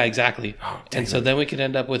club. Yeah, exactly. Oh, and so then we could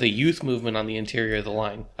end up with a youth movement on the interior of the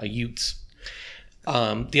line, a Utes.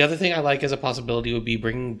 The other thing I like as a possibility would be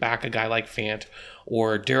bringing back a guy like Fant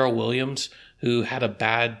or Darrell Williams, who had a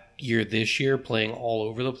bad year this year playing all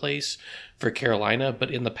over the place for Carolina.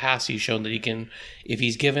 But in the past, he's shown that he can, if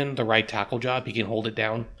he's given the right tackle job, he can hold it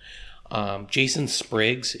down. Jason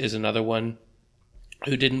Spriggs is another one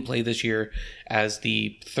who didn't play this year as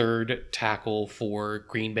the third tackle for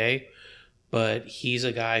Green Bay. But he's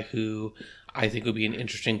a guy who I think would be an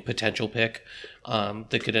interesting potential pick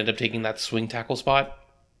that could end up taking that swing tackle spot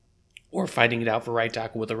or fighting it out for right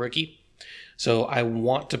tackle with a rookie. So I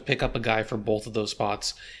want to pick up a guy for both of those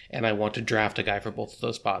spots, and I want to draft a guy for both of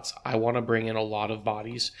those spots. I want to bring in a lot of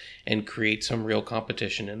bodies and create some real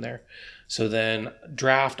competition in there. So then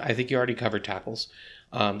draft, I think you already covered tackles.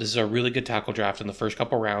 This is a really good tackle draft. In the first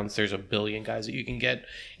couple rounds, there's a billion guys that you can get,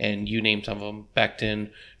 and you name some of them.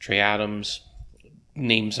 Becton, Trey Adams,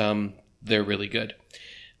 name some. They're really good.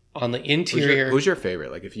 On the interior, who's your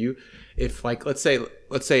favorite? Like if let's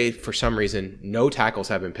say for some reason no tackles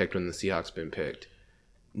have been picked when the Seahawks been picked.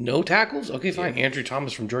 No tackles? Okay, fine. Yeah. Andrew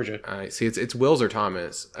Thomas from Georgia. See, it's Wills or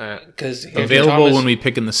Thomas. Because available when we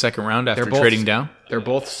pick in the second round after trading down. They're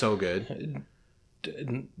both so good.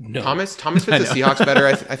 No, Thomas fits the Seahawks better.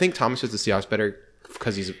 I think Thomas fits the Seahawks better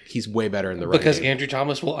because he's way better in the run because game. Andrew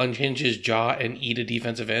Thomas will unhinge his jaw and eat a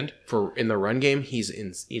defensive end. For in the run game, he's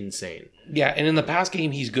insane. Yeah, and in the pass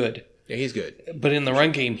game, he's good. Yeah, he's good. But in the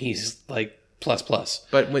run game, he's like plus.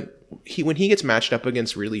 But when he gets matched up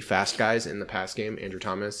against really fast guys in the pass game, Andrew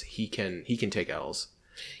Thomas, he can take L's.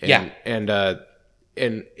 And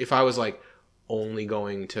if I was like only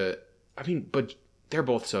going to, but they're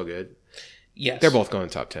both so good. Yes. They're both going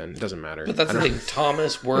top 10. It doesn't matter. But that's the thing.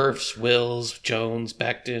 Thomas, Wirfs, Wills, Jones,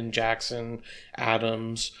 Becton, Jackson,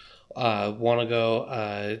 Adams,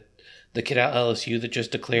 the kid at LSU that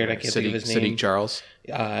just declared, I can't think of his name. Sadiq Charles.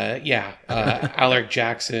 Alec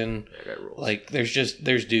Jackson. Like,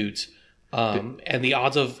 there's dudes. And the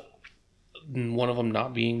odds of one of them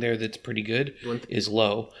not being there that's pretty good is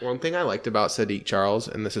low. One thing I liked about Sadiq Charles,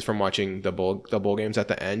 and this is from watching the bowl games at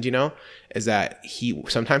the end, is that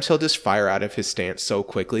sometimes he'll just fire out of his stance so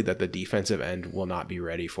quickly that the defensive end will not be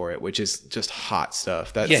ready for it, which is just hot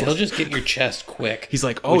stuff. He'll just get your chest quick. He's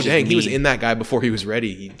like, oh dang, he was in that guy before he was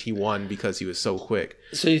ready. He won because he was so quick.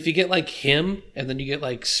 So if you get like him, and then you get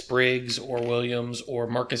like Spriggs or Williams or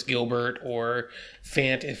Marcus Gilbert or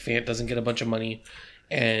Fant, if Fant doesn't get a bunch of money,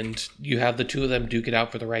 and you have the two of them duke it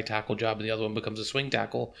out for the right tackle job and the other one becomes a swing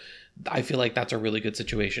tackle, I feel like that's a really good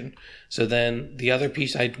situation. So then the other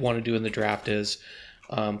piece I want to do in the draft is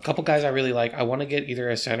a couple guys I really like. I want to get either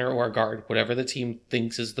a center or a guard, whatever the team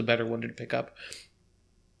thinks is the better one to pick up.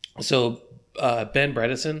 So Ben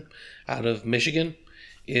Bredesen out of Michigan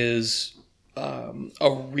is a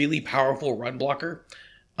really powerful run blocker.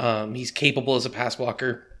 He's capable as a pass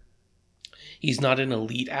blocker. He's not an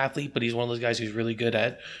elite athlete, but he's one of those guys who's really good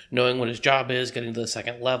at knowing what his job is, getting to the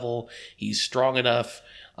second level. He's strong enough.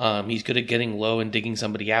 He's good at getting low and digging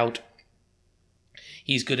somebody out.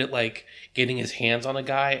 He's good at like getting his hands on a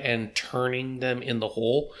guy and turning them in the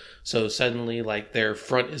hole. So suddenly like their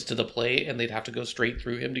front is to the play and they'd have to go straight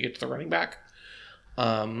through him to get to the running back.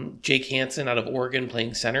 Jake Hansen out of Oregon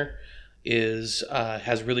playing center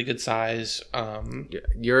has really good size.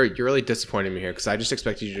 You're really disappointing me here because I just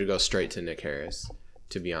expected you to go straight to Nick Harris,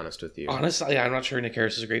 to be honest with you. Honestly, I'm not sure Nick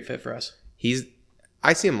Harris is a great fit for us.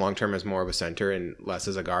 I see him long term as more of a center and less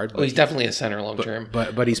as a guard. He's definitely a center long term.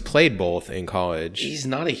 But he's played both in college. He's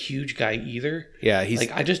not a huge guy either. Yeah, he's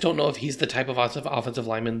like I just don't know if he's the type of offensive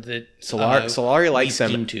lineman that Solari likes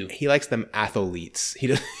them. To. He likes them athletes.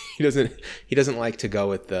 He doesn't like to go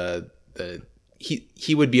with the.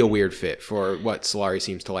 He would be a weird fit for what Solari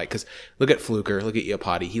seems to like. Because look at Fluker, look at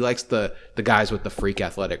Iapati. He likes the guys with the freak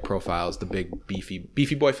athletic profiles, the big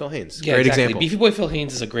beefy boy Phil Haynes. Yeah, great example. Beefy boy Phil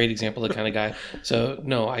Haynes is a great example of the kind of guy. So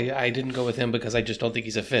no, I didn't go with him because I just don't think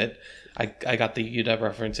he's a fit. I got the UW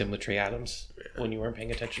reference in with Trey Adams when you weren't paying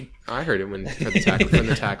attention. I heard it from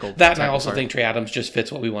the tackle. That and I also think Trey Adams just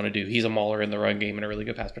fits what we want to do. He's a mauler in the run game and a really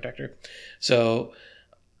good pass protector. So.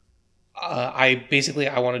 I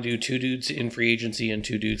want to do 2 dudes in free agency and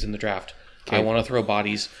 2 dudes in the draft. Okay. I want to throw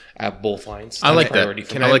bodies at both lines. I like that.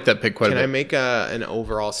 I like that pick quite a bit. Can I make an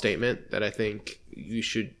overall statement that I think we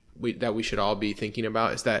should all be thinking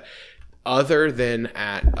about? Is that other than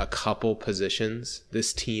at a couple positions,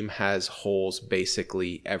 this team has holes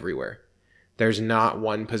basically everywhere. There's not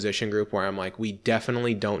one position group where I'm like, we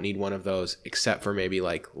definitely don't need one of those, except for maybe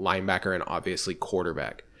like linebacker and obviously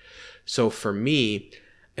quarterback. So for me,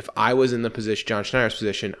 if I was in the position, John Schneider's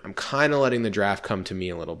position, I'm kind of letting the draft come to me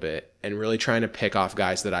a little bit and really trying to pick off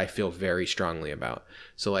guys that I feel very strongly about.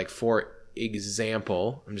 So like for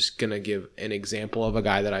example, I'm just going to give an example of a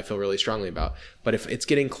guy that I feel really strongly about. But if it's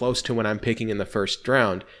getting close to when I'm picking in the first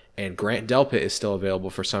round and Grant Delpit is still available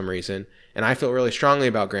for some reason, and I feel really strongly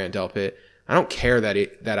about Grant Delpit, I don't care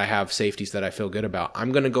that I have safeties that I feel good about.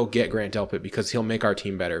 I'm going to go get Grant Delpit because he'll make our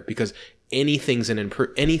team better, because anything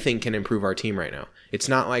can improve our team right now. It's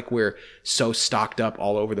not like we're so stocked up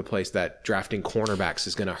all over the place that drafting cornerbacks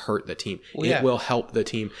is going to hurt the team. Well, yeah. It will help the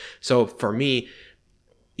team. So for me,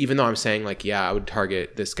 even though I'm saying like, yeah, I would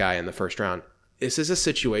target this guy in the first round, this is a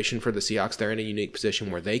situation for the Seahawks. They're in a unique position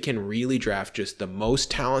where they can really draft just the most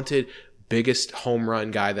talented, biggest home run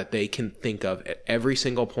guy that they can think of at every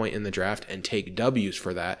single point in the draft and take W's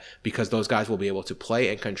for that, because those guys will be able to play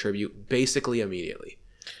and contribute basically immediately.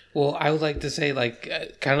 Well, I would like to say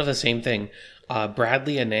like kind of the same thing.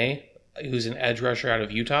 Bradley Ane, who's an edge rusher out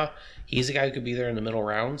of Utah, he's a guy who could be there in the middle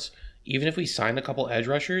rounds. Even if we sign a couple edge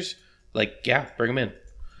rushers, like, yeah, bring him in.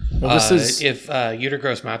 Well, if Yetur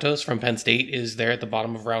Gross-Matos from Penn State is there at the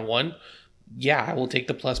bottom of round 1, yeah, I will take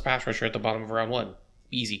the plus pass rusher at the bottom of round 1.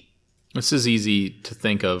 Easy. This is easy to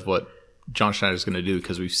think of what John Schneider's going to do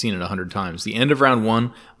because we've seen it 100 times. The end of round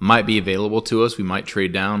 1 might be available to us. We might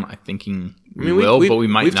trade down. I'm thinking but we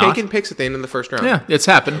might we've not. We've taken picks at the end of the first round. Yeah, it's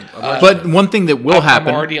happened. But one thing that will happen...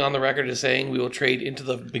 I'm already on the record as saying we will trade into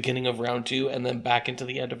the beginning of round 2 and then back into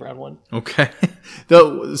the end of round 1. Okay.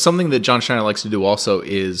 Though something that John Schneider likes to do also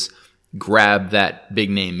is grab that big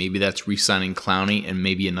name. Maybe that's re-signing Clowney and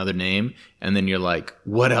maybe another name. And then you're like,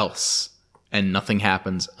 what else? And nothing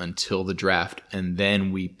happens until the draft. And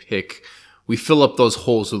then we fill up those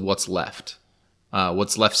holes with what's left.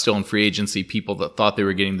 What's left still in free agency, people that thought they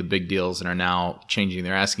were getting the big deals and are now changing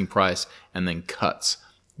their asking price, and then cuts.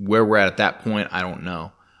 Where we're at that point, I don't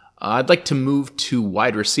know. I'd like to move to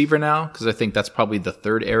wide receiver now because I think that's probably the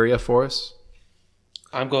third area for us.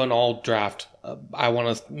 I'm going all draft. I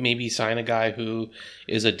want to maybe sign a guy who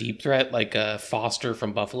is a deep threat, like Foster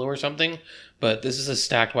from Buffalo or something. But this is a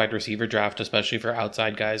stacked wide receiver draft, especially for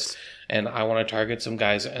outside guys. And I want to target some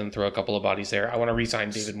guys and throw a couple of bodies there. I want to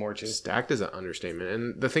re-sign David Moore too. Stacked is an understatement.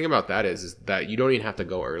 And the thing about that is that you don't even have to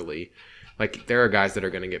go early. Like, there are guys that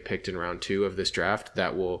are going to get picked in round 2 of this draft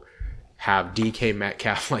that will have DK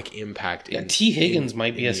Metcalf like impact. T. Higgins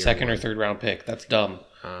might be a second or third round pick. That's dumb.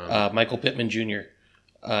 Michael Pittman Jr.,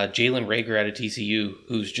 Jalen Reagor out of TCU,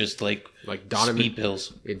 who's just like speed pills.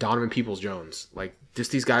 Donovan Peoples-Jones, like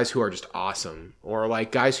just these guys who are just awesome, or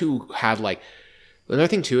like guys who have like. Another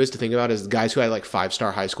thing too is to think about is guys who had like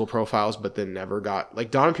 5-star high school profiles, but then never got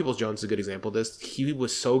like Donovan Peoples-Jones is a good example of this. He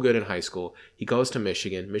was so good in high school. He goes to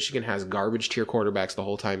Michigan. Michigan has garbage tier quarterbacks the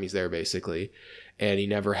whole time he's there, basically, and he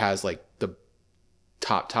never has like the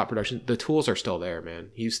top production. The tools are still there,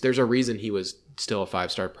 man. There's a reason he was still a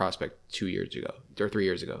 5-star prospect 2 years ago or 3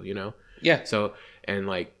 years ago, you know? Yeah. So, and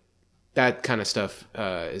like that kind of stuff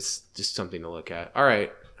is just something to look at. All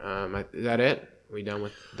right. Is that it? Are we done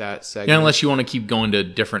with that segment? Yeah, unless you want to keep going to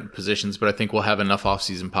different positions, but I think we'll have enough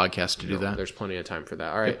off-season podcasts to do that. There's plenty of time for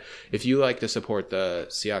that. All right. Yep. If you like to support the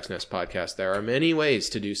Seahawks Nest podcast, there are many ways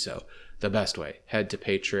to do so. The best way, head to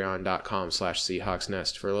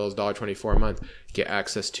patreon.com/SeahawksNest for as little as $1.24 a month. Get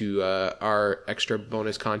access to our extra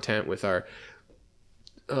bonus content with our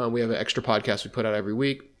we have an extra podcast we put out every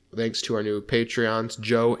week. Thanks to our new Patreons,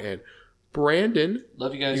 Joe and Brandon.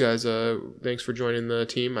 Love you guys. You guys, thanks for joining the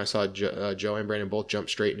team. I saw Joe and Brandon both jump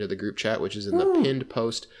straight into the group chat, which is in the pinned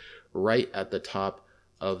post right at the top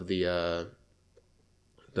of the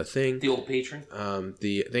thing. The old patron.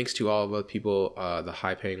 Thanks to all of the people, the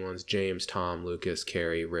high-paying ones: James, Tom, Lucas,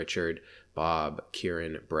 Carrie, Richard, Bob,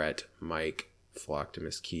 Kieran, Brett, Mike,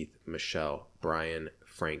 Flocktimus, Keith, Michelle, Brian,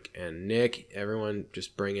 Frank, and Nick. Everyone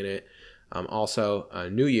just bringing it. Also, a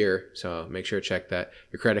new year, so make sure to check that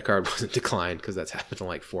your credit card wasn't declined, because that's happened to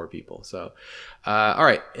like 4 people. So, all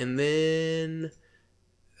right. And then,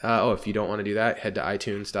 if you don't want to do that, head to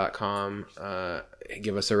itunes.com.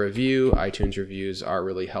 Give us a review. iTunes reviews are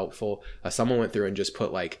really helpful. Someone went through and just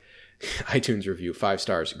put like iTunes review, 5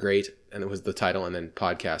 stars, great. And it was the title, and then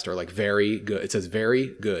podcast, or like very good. It says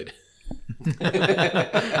very good.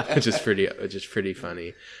 which is pretty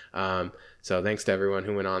funny. So thanks to everyone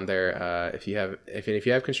who went on there. If you have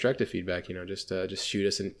constructive feedback, just shoot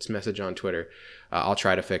us a message on Twitter. I'll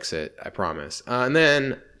try to fix it, I promise. And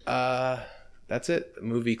then that's it.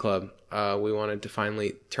 Movie club. We wanted to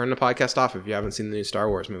finally turn the podcast off if you haven't seen the new Star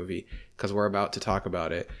Wars movie, because we're about to talk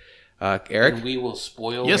about it. Eric? And we will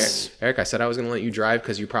spoil. Yes. Eric, I said I was going to let you drive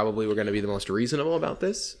because you probably were going to be the most reasonable about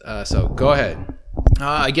this. So go ahead.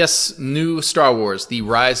 I guess new Star Wars, The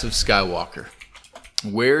Rise of Skywalker.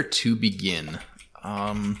 Where to begin?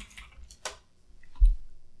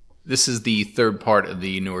 This is the third part of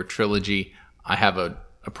the newer trilogy. I have a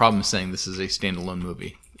problem saying this is a standalone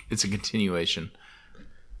movie. It's a continuation.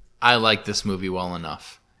 I like this movie well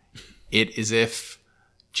enough. It is if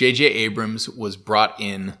J.J. Abrams was brought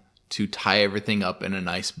in to tie everything up in a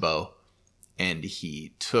nice bow, and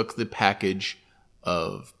he took the package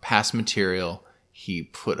of past material, he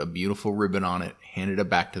put a beautiful ribbon on it, handed it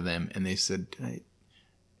back to them, and they said,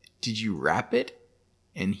 "Did you wrap it?"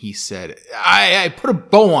 And he said, I put a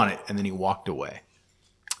bow on it, and then he walked away.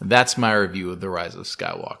 That's my review of The Rise of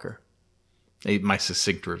Skywalker. My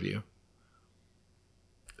succinct review.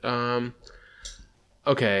 Okay.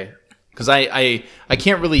 Because I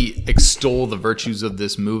can't really extol the virtues of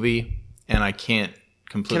this movie, and I can't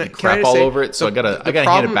completely crap all over it, so I gotta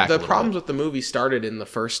hand it back. The problems with the movie started in the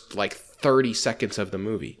first 30 seconds of the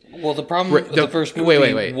movie. Well, the problem with the first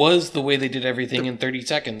movie was the way they did everything in 30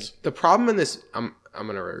 seconds. The problem in this, I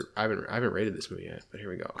haven't rated this movie yet, but here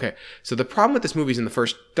we go. Okay, so the problem with this movie is in the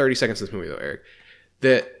first 30 seconds of this movie, though, Eric,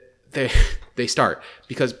 that they start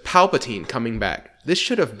because Palpatine coming back. This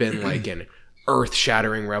should have been like an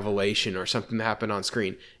earth-shattering revelation or something that happened on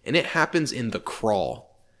screen, and it happens in the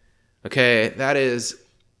crawl. Okay, that is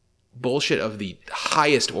bullshit of the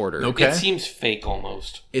highest order. Okay. It seems fake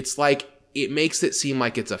almost. It's like it makes it seem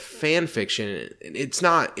like it's a fan fiction. It's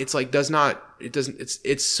not. It's like does not. It doesn't.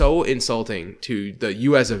 It's so insulting to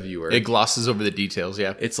you as a viewer. It glosses over the details.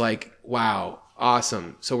 Yeah. It's like, wow,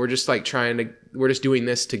 awesome. So we're just like we're just doing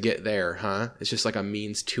this to get there, huh? It's just like a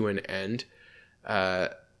means to an end.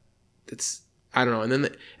 It's I don't know.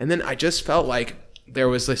 And then I just felt like there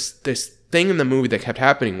was this thing in the movie that kept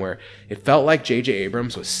happening where it felt like J.J.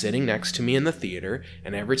 Abrams was sitting next to me in the theater,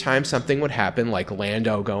 and every time something would happen, like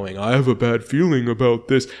Lando going, "I have a bad feeling about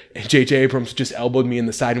this," and J.J. Abrams just elbowed me in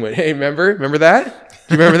the side and went, "Hey, remember that?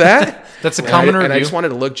 Do you remember that?" That's a common review. And I just wanted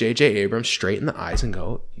to look J.J. Abrams straight in the eyes and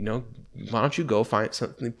go, why don't you go find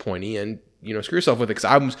something pointy and, screw yourself with it? Because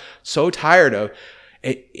I was so tired of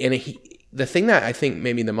it. And the thing that I think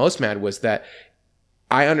made me the most mad was that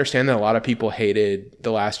I understand that a lot of people hated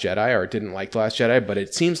The Last Jedi or didn't like The Last Jedi, but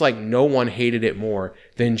it seems like no one hated it more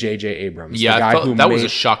than J.J. Abrams. Yeah, that was a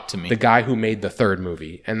shock to me. The guy who made the third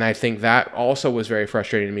movie. And I think that also was very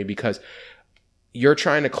frustrating to me because you're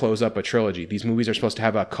trying to close up a trilogy. These movies are supposed to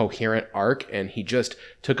have a coherent arc, and he just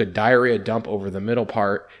took a diarrhea dump over the middle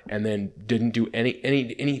part and then didn't do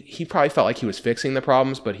any he probably felt like he was fixing the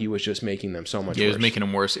problems, but he was just making them so much worse. Yeah, he was making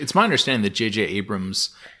them worse. It's my understanding that J.J. Abrams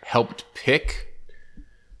helped pick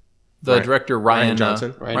the director Ryan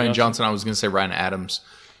Johnson. Ryan Johnson. I was going to say Ryan Adams.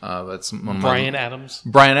 That's one of Brian Adams.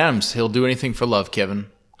 Brian Adams. He'll do anything for love, Kevin,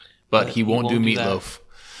 but he won't do meatloaf.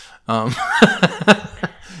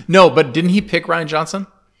 No, but didn't he pick Ryan Johnson?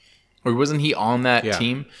 Or wasn't he on that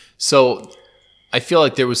team? So I feel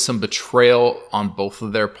like there was some betrayal on both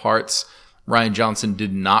of their parts. Ryan Johnson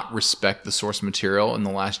did not respect the source material in The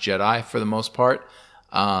Last Jedi for the most part.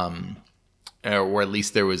 Or at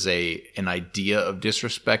least there was an idea of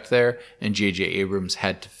disrespect there, and J.J. Abrams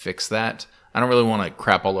had to fix that. I don't really want to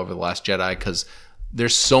crap all over The Last Jedi because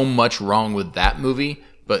there's so much wrong with that movie,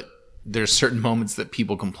 but there's certain moments that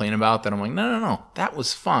people complain about that I'm like, no, that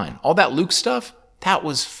was fine. All that Luke stuff, that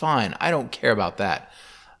was fine. I don't care about that.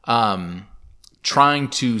 Trying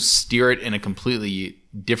to steer it in a completely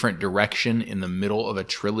different direction in the middle of a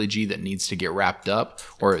trilogy that needs to get wrapped up,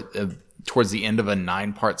 or towards the end of a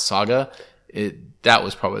 9-part saga, that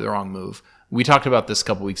was probably the wrong move. We talked about this a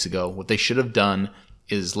couple weeks ago. What they should have done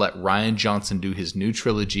is let Ryan Johnson do his new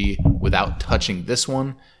trilogy without touching this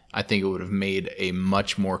one. I think it would have made a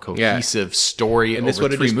much more cohesive story and over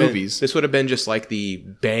 3 movies. This would have been just like the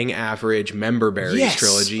bang average Member Berries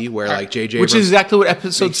trilogy, where like J.J. Which is exactly what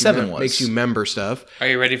episode 7 was. Makes you member stuff. Are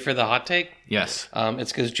you ready for the hot take? Yes.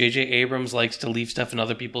 It's because J.J. Abrams likes to leave stuff in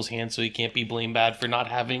other people's hands so he can't be blamed bad for not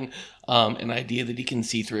having an idea that he can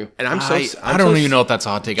see through. And I don't even know if that's a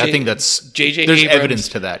hot take. I think that's J.J. there's Abrams, evidence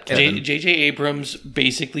to that, Kevin. J.J. Abrams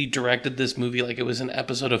basically directed this movie like it was an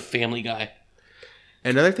episode of Family Guy.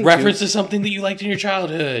 Another thing, reference to something that you liked in your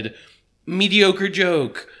childhood, mediocre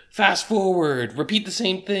joke, fast forward, repeat the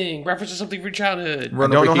same thing, reference to something from your childhood. I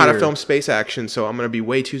don't know how to film space action, so I'm going to be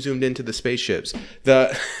way too zoomed into the spaceships.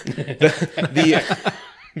 The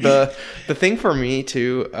thing for me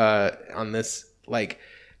too on this, like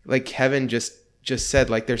Kevin just said,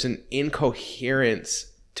 like there's an incoherence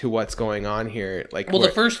to what's going on here.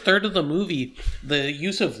 The first third of the movie, the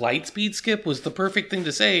use of light speed skip was the perfect thing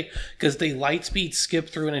to say, because they light speed skip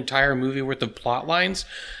through an entire movie worth of plot lines,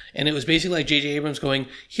 And it was basically like J.J. Abrams going,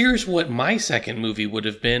 here's what my second movie would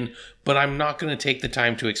have been, but I'm not going to take the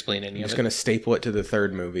time to explain any of it. I'm just going to staple it to the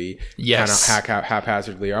third movie. Yes. Kind of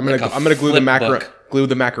haphazardly. Or I'm Like going to glue flip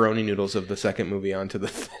the macaroni noodles of the second movie onto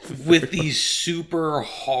the with these super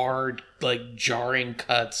hard, like jarring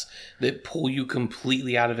cuts that pull you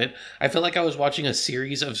completely out of it. I felt like I was watching a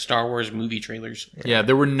series of Star Wars movie trailers. Yeah,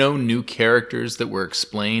 there were no new characters that were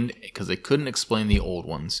explained because they couldn't explain the old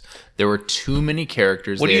ones. There were too many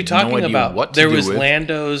characters. What they are you had talking no idea about? What to there do was with.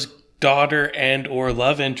 Lando's daughter and or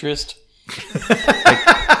love interest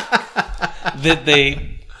that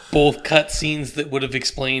they both cut scenes that would have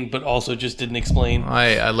explained, but also just didn't explain.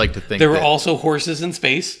 I like to think There were that, also horses in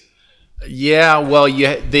space. Yeah, well,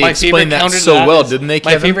 they My explained that counter to so that well, is- didn't they,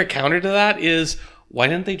 My Kevin? favorite counter to that is, why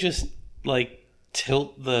didn't they just like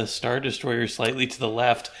tilt the Star Destroyer slightly to the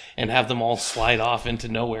left and have them all slide off into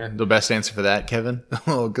nowhere? The best answer for that, Kevin?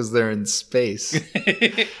 Oh, because they're in space.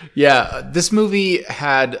 Yeah, this movie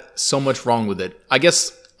had so much wrong with it. I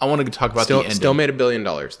guess I want to talk about the ending. Still made $1 billion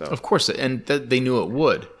though. Of course, and they knew it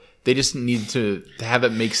would. They just needed to have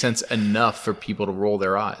it make sense enough for people to roll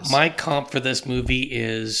their eyes. My comp for this movie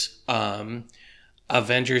is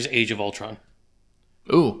Avengers: Age of Ultron.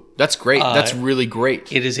 Ooh, that's great. That's really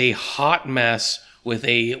great. It is a hot mess with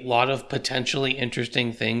a lot of potentially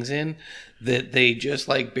interesting things in that they just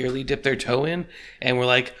like barely dip their toe in, and we're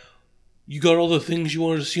like, you got all the things you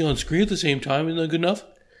wanted to see on screen at the same time. Isn't that good enough?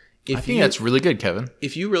 I think that's really good, Kevin.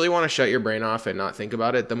 If you really want to shut your brain off and not think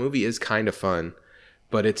about it, the movie is kind of fun,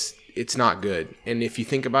 but it's not good. And if you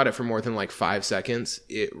think about it for more than like 5 seconds,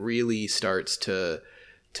 it really starts to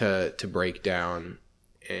break down,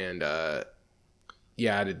 and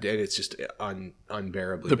it's just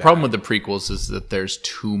unbearably. The problem with the prequels is that there's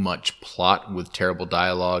too much plot with terrible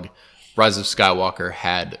dialogue. Rise of Skywalker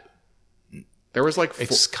had there was like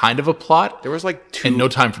it's kind of a plot. there was like two and no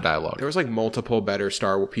time for dialogue. There was like multiple better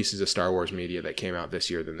pieces of Star Wars media that came out this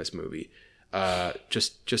year than this movie.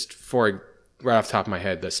 Just for right off the top of my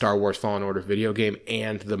head, the Star Wars Fallen Order video game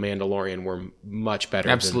and The Mandalorian were much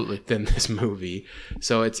better than this movie.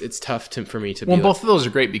 So it's tough for me to be both of those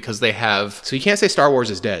are great because they have... So you can't say Star Wars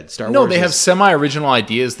is dead. They have semi-original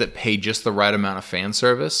ideas that pay just the right amount of fan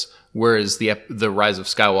service, whereas the Rise of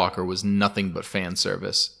Skywalker was nothing but fan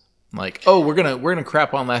service. Like, oh, we're gonna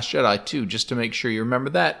crap on Last Jedi too, just to make sure you remember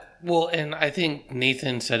that. Well, and I think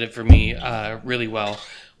Nathan said it for me really well.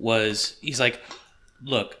 He's like,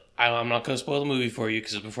 look, I'm not going to spoil the movie for you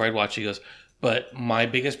because before I'd watch it, he goes, but my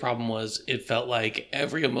biggest problem was it felt like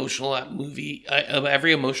every emotional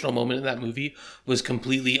moment in that movie was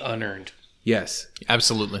completely unearned. Yes,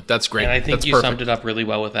 absolutely, that's great. And I think that's you perfect. summed it up really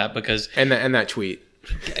well with that because and that tweet.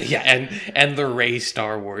 Yeah, and the Rey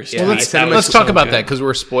Star Wars. Yeah, well, let's talk about that because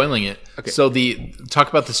we're spoiling it. Okay. So talk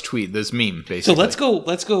about this tweet, this meme, basically. So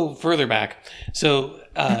let's go further back. So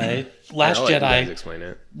Last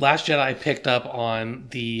Jedi picked up on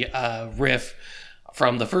the riff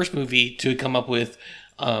from the first movie to come up with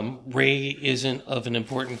Rey isn't of an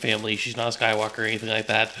important family. She's not a Skywalker or anything like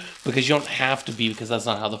that because you don't have to be because that's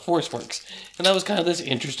not how the Force works. And that was kind of this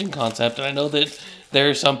interesting concept. And I know that there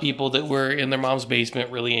are some people that were in their mom's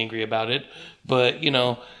basement really angry about it, but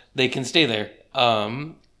they can stay there.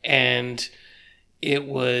 And it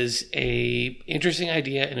was a interesting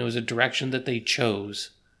idea, and it was a direction that they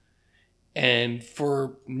chose. And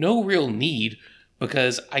for no real need,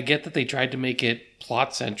 because I get that they tried to make it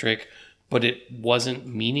plot-centric, but it wasn't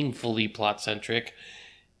meaningfully plot-centric.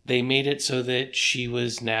 They made it so that she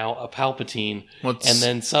was now a Palpatine, and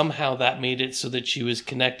then somehow that made it so that she was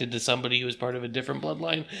connected to somebody who was part of a different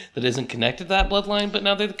bloodline that isn't connected to that bloodline, but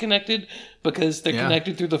now they're connected because they're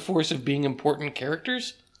connected through the force of being important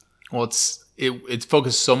characters. Well, it's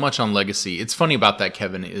focused so much on legacy. It's funny about that,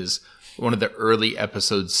 Kevin, is one of the early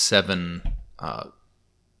episode 7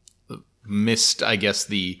 missed, I guess,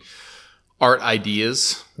 the art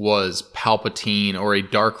ideas was Palpatine or a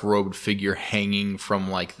dark-robed figure hanging from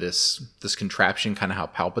like this contraption, kind of how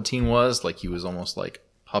Palpatine was. Like he was almost like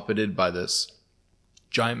puppeted by this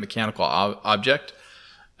giant mechanical object.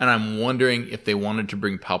 And I'm wondering if they wanted to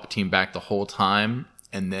bring Palpatine back the whole time.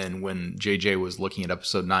 And then when JJ was looking at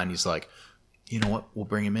episode 9, he's like, you know what? We'll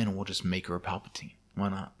bring him in and we'll just make her a Palpatine. Why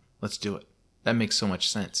not? Let's do it. That makes so much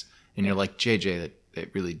sense. And you're like, JJ,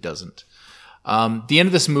 that really doesn't. The end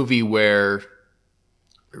of this movie where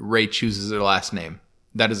Rey chooses her last name,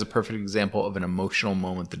 that is a perfect example of an emotional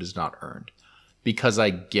moment that is not earned. Because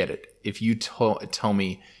I get it. If you tell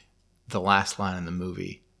me the last line in the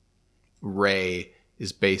movie, Rey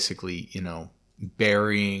is basically,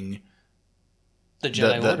 burying the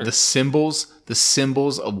Jedi Order. The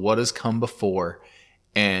symbols of what has come before,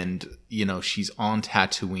 and she's on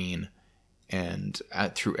Tatooine, and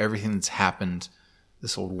through everything that's happened,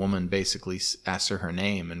 this old woman basically asks her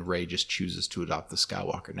name, and Rey just chooses to adopt the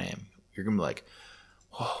Skywalker name. You're gonna be like,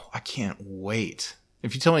 "Whoa, I can't wait!"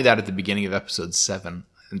 If you tell me that at the beginning of Episode 7,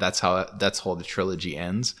 and that's how the trilogy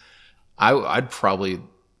ends, I'd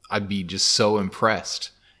be just so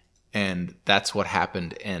impressed. And that's what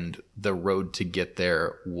happened, and the road to get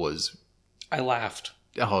there was... I laughed.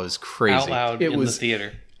 Oh, it was crazy. Out loud the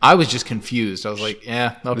theater. I was just confused. I was like,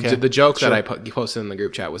 yeah, okay. The joke that I posted in the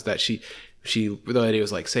group chat was that the lady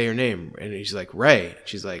was like, say your name. And she's like, Ray.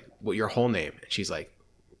 She's like, what, your whole name? And she's like,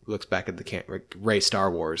 looks back at the camera, Ray Star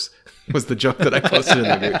Wars was the joke that I posted in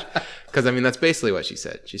the group. Because, I mean, that's basically what she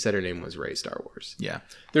said. She said her name was Ray Star Wars. Yeah.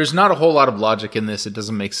 There's not a whole lot of logic in this. It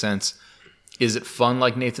doesn't make sense. Is it fun,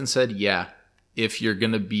 like Nathan said? Yeah. If you're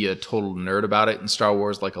going to be a total nerd about it in Star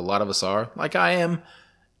Wars, like a lot of us are, like I am,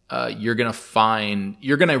 you're going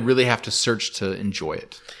to really have to search to enjoy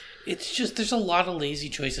it. It's just, there's a lot of lazy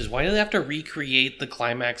choices. Why do they have to recreate the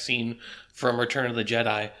climax scene from Return of the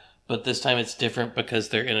Jedi? But this time it's different because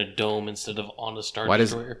they're in a dome instead of on a Star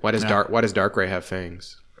Destroyer. Why does Dark Ray have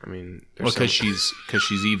fangs? I mean, because she's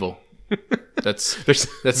evil. That's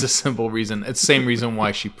a simple reason. It's the same reason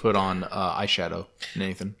why she put on eyeshadow,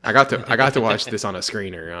 Nathan. I got to watch this on a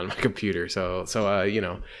screener on my computer, so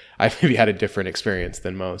I maybe had a different experience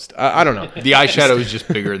than most. I don't know. The eyeshadow is just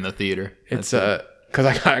bigger in the theater. It's because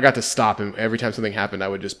I got to stop, and every time something happened, I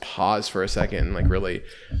would just pause for a second and like really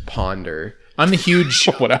ponder. I'm the huge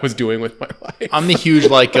what I was doing with my life. I'm the huge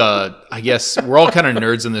I guess we're all kind of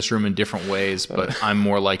nerds in this room in different ways, but I'm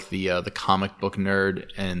more like the comic book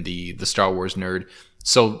nerd and the Star Wars nerd.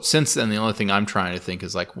 So since then, the only thing I'm trying to think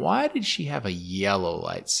is like, why did she have a yellow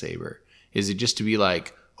lightsaber? Is it just to be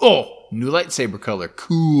like, oh, new lightsaber color,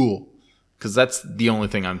 cool? Because that's the only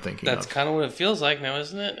thing I'm thinking That's kind of what it feels like now,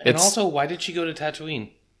 isn't it? And also, why did she go to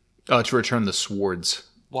Tatooine? To return the swords.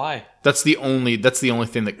 Why? That's the only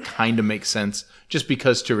thing that kind of makes sense. Just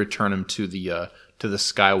because to return him to the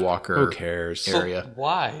Skywalker Who cares? area. But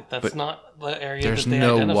why? That's not the area there's that they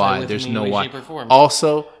no identify why. with There's in no any way, why. shape, or form.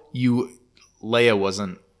 Also, Leia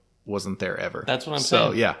wasn't there ever. That's what I'm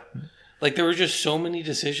saying. So yeah, like there were just so many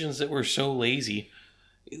decisions that were so lazy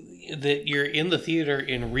that you're in the theater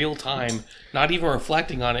in real time, not even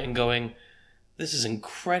reflecting on it and going, this is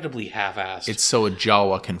incredibly half-assed. It's so a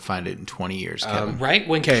Jawa can find it in 20 years, Kevin. Right?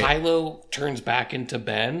 When Kylo turns back into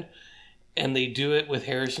Ben, and they do it with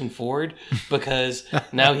Harrison Ford, because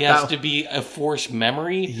now he has to be a Force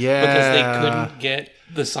memory, because they couldn't get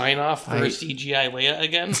the sign-off for CGI Leia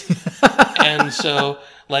again. And so,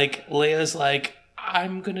 like, Leia's like,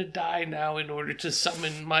 I'm going to die now in order to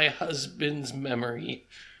summon my husband's memory,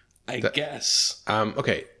 I guess.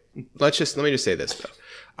 Okay, let me just say this, though.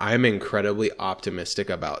 I'm incredibly optimistic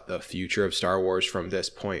about the future of Star Wars from this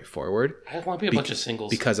point forward. I want to be a bunch of singles.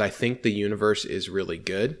 Because I think the universe is really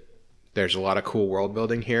good. There's a lot of cool world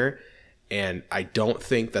building here. And I don't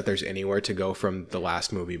think that there's anywhere to go from the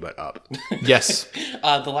last movie but up. Yes.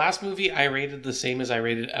 The last movie I rated the same as I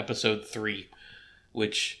rated Episode 3,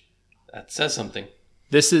 which that says something.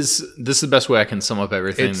 This is the best way I can sum up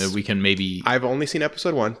everything that we can maybe... I've only seen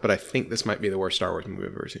Episode 1, but I think this might be the worst Star Wars movie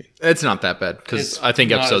I've ever seen. It's not that bad, because I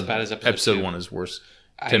think episode 2. 1 is worse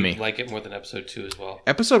to me. I like it more than Episode 2 as well.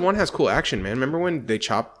 Episode 1 has cool action, man. Remember when they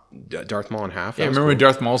chopped Darth Maul in half? Yeah, remember when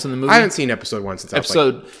Darth Maul's in the movie? I haven't seen Episode 1 since I was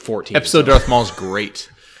like 14. Episode Darth Maul's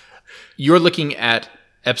great. You're looking at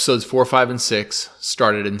Episodes 4, 5, and 6,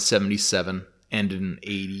 started in 77, ended in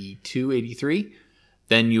 82, 83.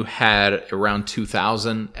 Then you had around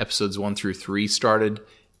 2000, Episodes 1 through 3 started.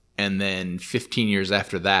 And then 15 years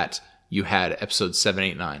after that, you had Episodes 7,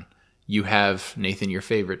 8, 9. You have, Nathan, your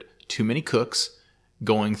favorite, Too Many Cooks,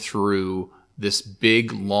 going through this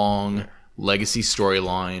big, long legacy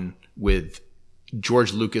storyline with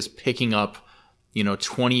George Lucas picking up,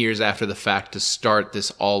 20 years after the fact to start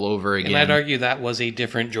this all over again. And I'd argue that was a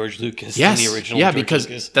different George Lucas than the original George because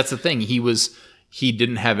Lucas. That's the thing. He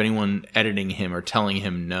didn't have anyone editing him or telling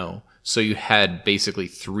him no. So you had basically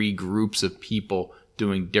 3 groups of people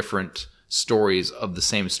doing different stories of the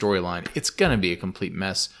same storyline. It's going to be a complete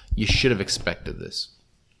mess. You should have expected this.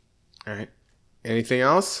 All right. Anything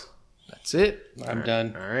else? That's it. I'm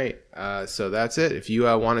done. All right. So that's it. If you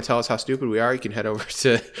want to tell us how stupid we are, you can head over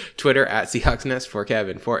to Twitter at SeahawksNest. For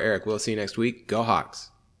Kevin, for Eric. We'll see you next week. Go Hawks.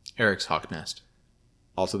 Eric's Hawk Nest.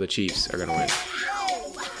 Also, the Chiefs are going to win.